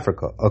Southern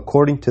Africa,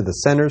 according to the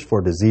Centers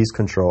for Disease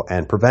Control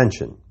and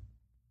Prevention.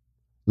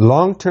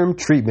 Long-term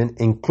treatment,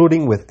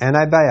 including with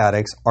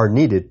antibiotics, are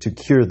needed to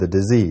cure the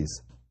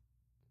disease.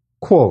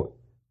 Quote,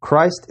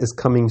 Christ is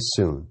coming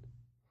soon.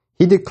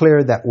 He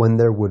declared that when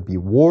there would be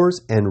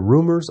wars and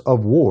rumors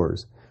of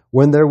wars,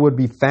 when there would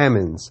be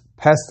famines,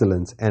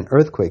 pestilence, and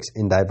earthquakes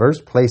in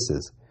diverse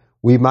places,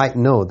 we might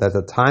know that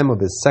the time of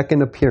his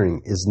second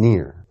appearing is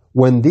near.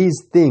 When these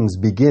things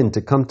begin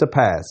to come to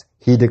pass,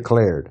 he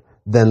declared,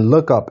 then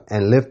look up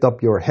and lift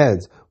up your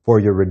heads, for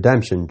your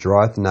redemption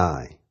draweth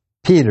nigh.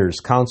 Peter's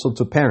Counsel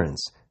to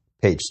Parents,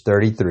 page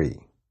 33.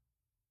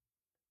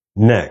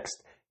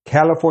 Next,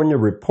 California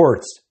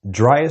reports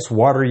driest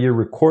water year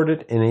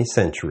recorded in a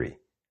century.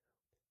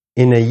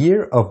 In a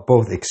year of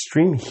both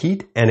extreme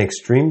heat and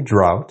extreme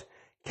drought,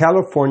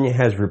 California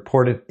has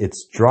reported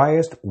its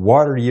driest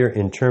water year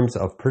in terms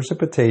of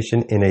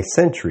precipitation in a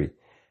century,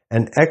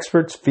 and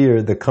experts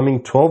fear the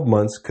coming 12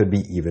 months could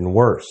be even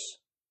worse.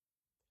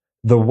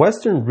 The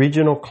Western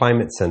Regional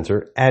Climate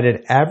Center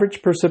added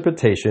average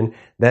precipitation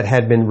that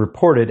had been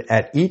reported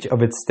at each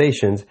of its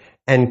stations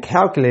and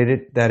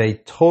calculated that a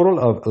total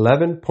of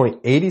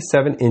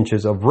 11.87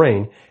 inches of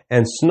rain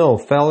and snow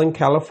fell in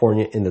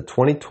California in the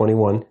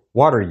 2021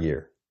 water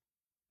year.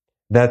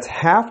 That's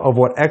half of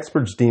what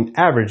experts deem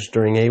average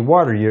during a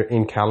water year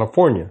in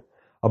California,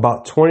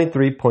 about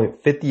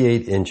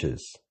 23.58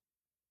 inches.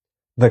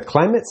 The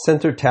Climate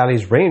Center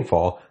tallies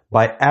rainfall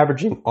by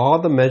averaging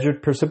all the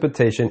measured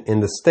precipitation in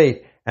the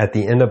state at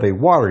the end of a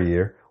water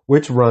year,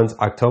 which runs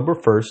October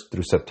 1st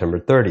through September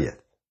 30th.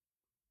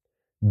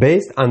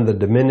 Based on the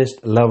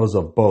diminished levels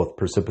of both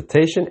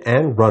precipitation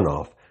and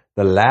runoff,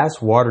 the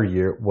last water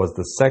year was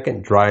the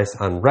second driest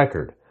on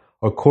record,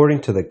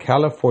 according to the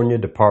California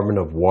Department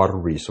of Water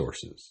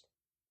Resources.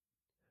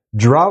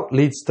 Drought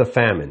leads to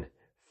famine.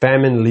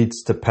 Famine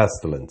leads to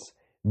pestilence.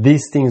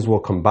 These things will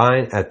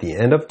combine at the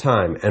end of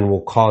time and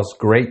will cause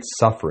great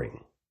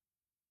suffering.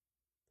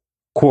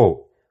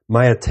 Quote,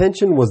 my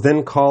attention was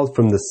then called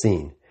from the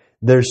scene.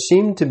 There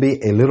seemed to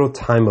be a little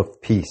time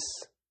of peace.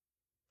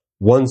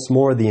 Once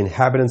more the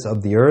inhabitants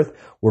of the earth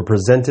were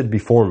presented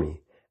before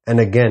me, and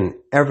again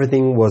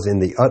everything was in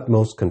the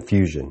utmost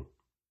confusion.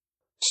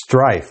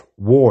 Strife,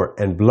 war,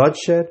 and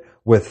bloodshed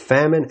with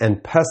famine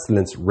and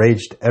pestilence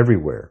raged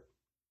everywhere.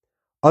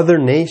 Other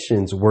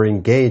nations were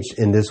engaged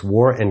in this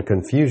war and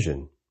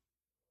confusion.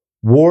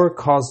 War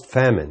caused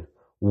famine,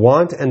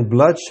 want and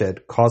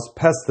bloodshed caused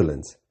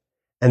pestilence,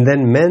 and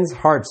then men's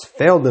hearts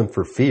failed them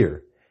for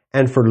fear,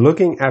 and for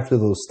looking after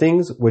those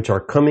things which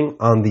are coming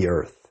on the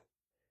earth.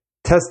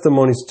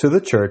 Testimonies to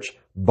the Church,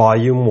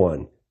 Volume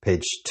 1,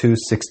 page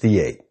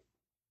 268.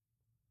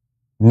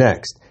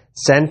 Next,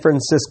 San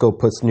Francisco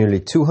puts nearly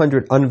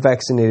 200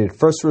 unvaccinated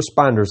first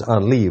responders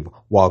on leave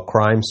while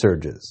crime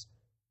surges.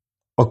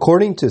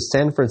 According to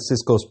San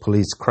Francisco's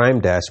police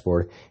crime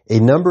dashboard, a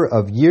number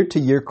of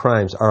year-to-year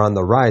crimes are on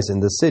the rise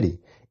in the city,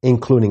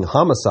 including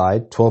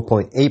homicide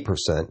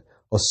 12.8%,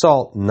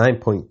 assault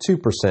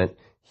 9.2%,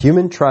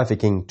 human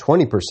trafficking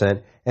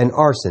 20%, and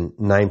arson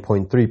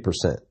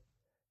 9.3%.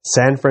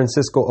 San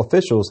Francisco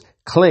officials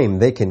claim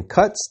they can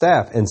cut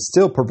staff and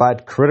still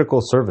provide critical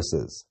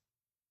services.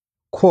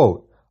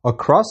 Quote,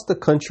 across the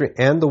country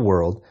and the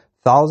world,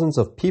 thousands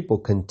of people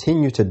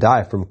continue to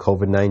die from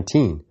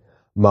COVID-19.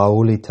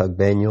 Mauli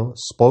Tagbeño,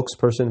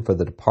 spokesperson for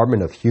the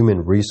Department of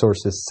Human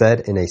Resources,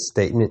 said in a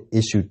statement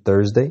issued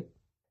Thursday.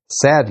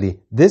 Sadly,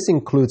 this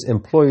includes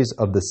employees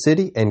of the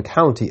city and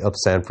county of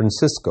San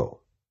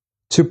Francisco.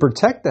 To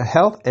protect the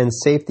health and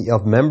safety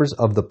of members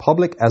of the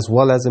public as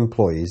well as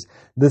employees,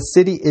 the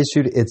city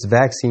issued its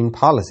vaccine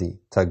policy,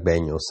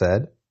 Tagbeño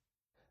said.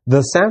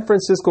 The San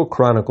Francisco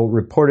Chronicle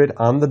reported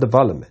on the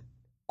development.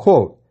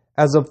 Quote,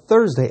 as of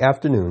Thursday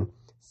afternoon,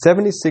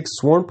 76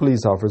 sworn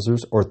police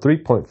officers, or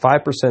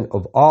 3.5%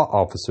 of all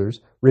officers,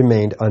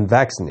 remained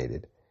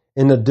unvaccinated.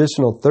 An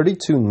additional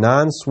 32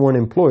 non-sworn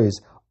employees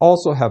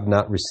also have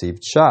not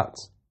received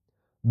shots.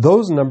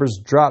 Those numbers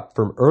dropped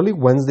from early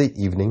Wednesday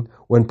evening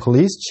when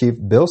Police Chief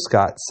Bill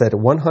Scott said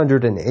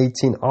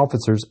 118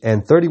 officers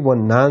and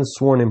 31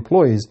 non-sworn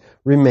employees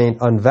remained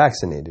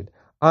unvaccinated,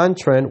 on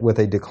trend with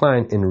a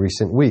decline in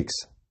recent weeks.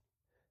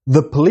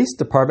 The police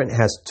department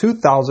has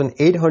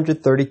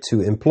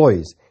 2,832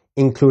 employees,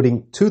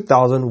 including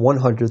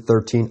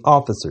 2,113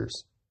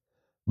 officers.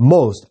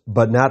 Most,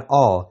 but not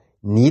all,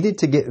 needed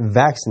to get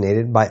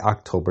vaccinated by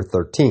October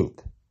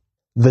 13th.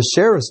 The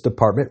Sheriff's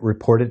Department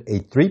reported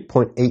a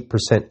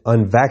 3.8%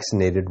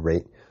 unvaccinated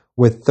rate,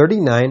 with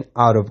 39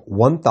 out of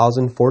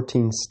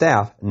 1,014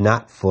 staff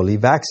not fully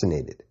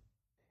vaccinated.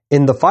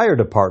 In the Fire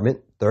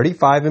Department,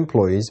 35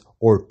 employees,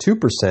 or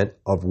 2%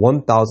 of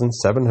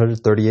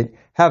 1,738,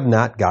 have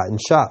not gotten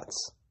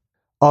shots.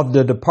 Of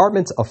the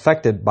departments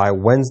affected by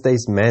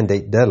Wednesday's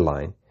mandate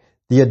deadline,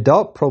 the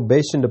Adult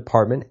Probation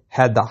Department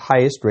had the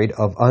highest rate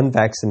of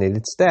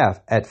unvaccinated staff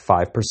at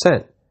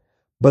 5%,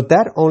 but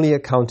that only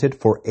accounted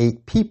for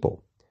 8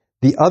 people.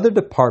 The other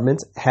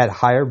departments had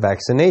higher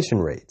vaccination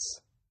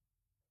rates.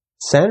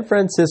 San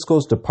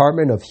Francisco's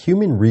Department of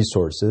Human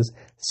Resources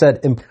said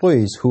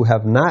employees who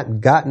have not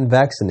gotten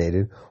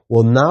vaccinated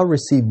will now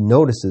receive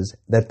notices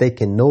that they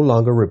can no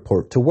longer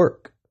report to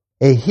work.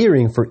 A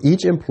hearing for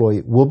each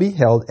employee will be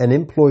held and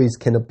employees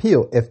can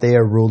appeal if they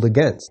are ruled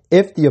against.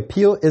 If the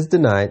appeal is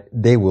denied,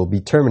 they will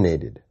be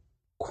terminated.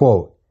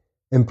 Quote,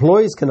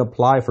 employees can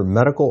apply for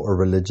medical or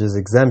religious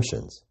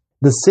exemptions.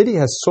 The city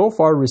has so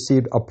far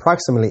received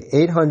approximately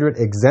 800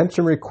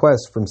 exemption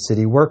requests from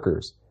city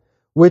workers,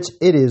 which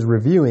it is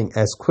reviewing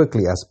as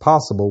quickly as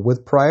possible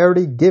with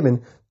priority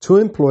given to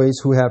employees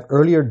who have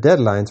earlier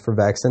deadlines for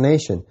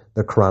vaccination,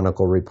 the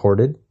Chronicle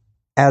reported.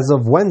 As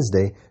of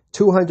Wednesday,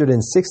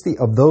 260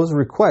 of those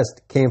requests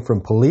came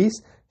from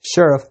police,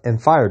 sheriff,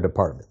 and fire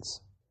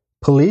departments.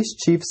 Police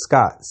Chief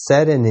Scott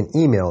said in an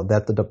email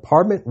that the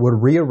department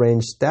would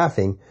rearrange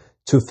staffing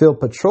to fill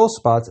patrol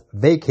spots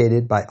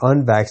vacated by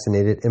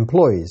unvaccinated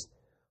employees,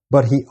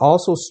 but he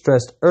also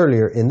stressed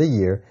earlier in the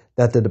year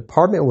that the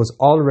department was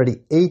already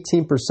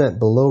 18%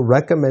 below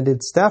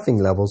recommended staffing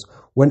levels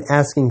when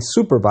asking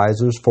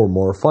supervisors for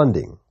more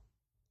funding.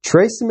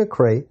 Tracy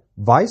McCray,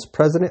 Vice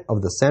President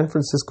of the San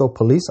Francisco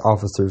Police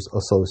Officers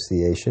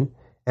Association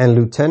and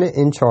Lieutenant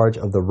in charge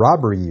of the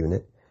robbery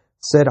unit,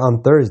 said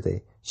on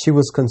Thursday she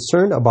was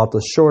concerned about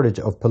the shortage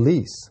of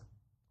police.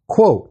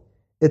 Quote,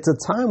 it's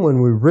a time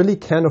when we really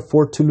can't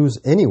afford to lose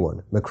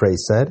anyone, McCray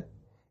said.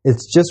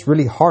 It's just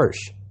really harsh.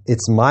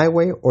 It's my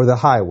way or the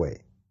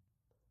highway.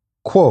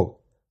 Quote,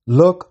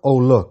 look, oh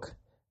look,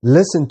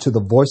 listen to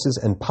the voices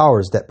and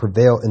powers that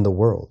prevail in the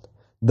world.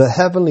 The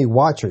heavenly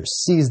watcher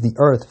sees the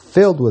earth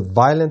filled with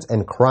violence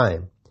and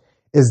crime.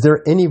 Is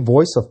there any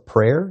voice of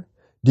prayer?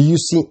 Do you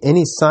see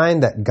any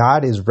sign that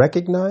God is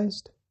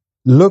recognized?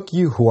 Look,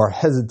 you who are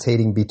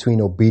hesitating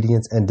between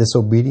obedience and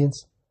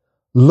disobedience.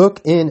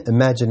 Look in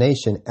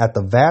imagination at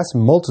the vast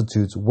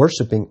multitudes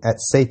worshiping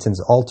at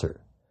Satan's altar.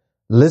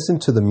 Listen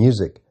to the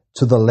music,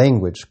 to the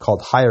language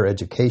called higher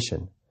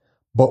education.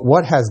 But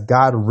what has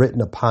God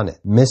written upon it?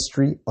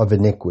 Mystery of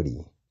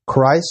iniquity.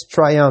 Christ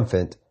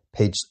triumphant,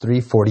 page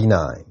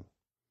 349.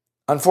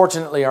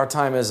 Unfortunately, our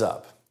time is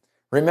up.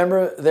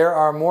 Remember, there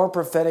are more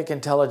prophetic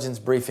intelligence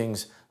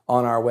briefings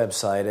on our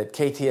website at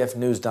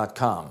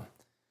ktfnews.com.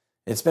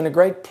 It's been a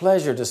great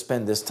pleasure to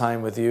spend this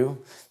time with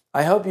you.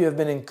 I hope you have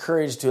been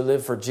encouraged to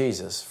live for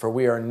Jesus, for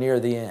we are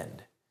near the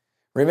end.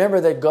 Remember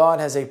that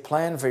God has a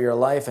plan for your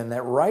life and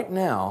that right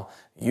now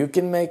you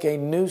can make a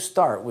new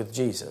start with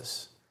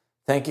Jesus.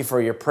 Thank you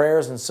for your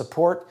prayers and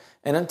support,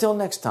 and until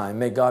next time,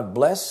 may God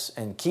bless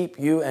and keep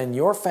you and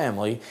your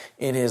family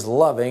in His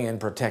loving and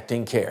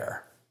protecting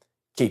care.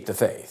 Keep the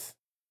faith.